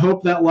level, I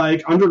hope that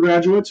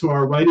undergraduates who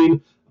are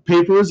writing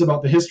papers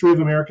about the history of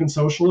American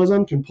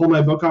socialism can pull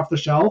my book off the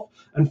shelf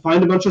and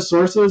find a bunch of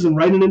sources and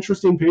write an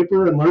interesting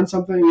paper and learn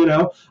something.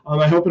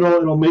 I hope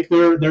it'll make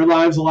their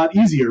lives a lot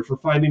easier for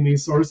finding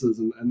these sources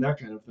and that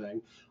kind of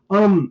thing.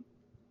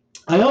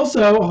 I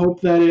also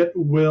hope that it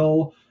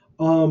will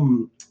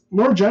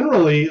more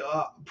generally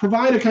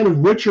provide a kind of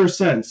richer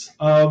sense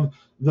of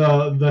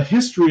the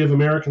history of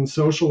American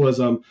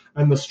socialism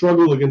and the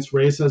struggle against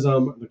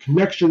racism, the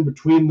connection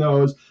between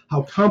those,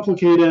 how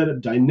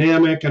complicated,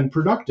 dynamic, and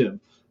productive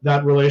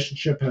that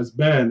relationship has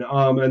been.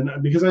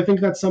 And because I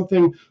think that's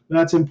something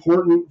that's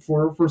important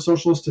for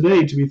socialists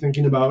today to be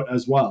thinking about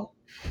as well.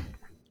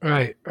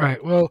 Right.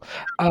 Well,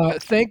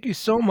 thank you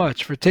so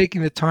much for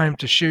taking the time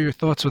to share your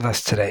thoughts with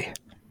us today.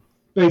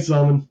 Thanks,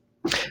 Zalman.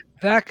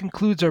 That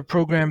concludes our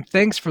program.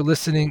 Thanks for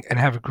listening and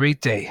have a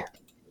great day.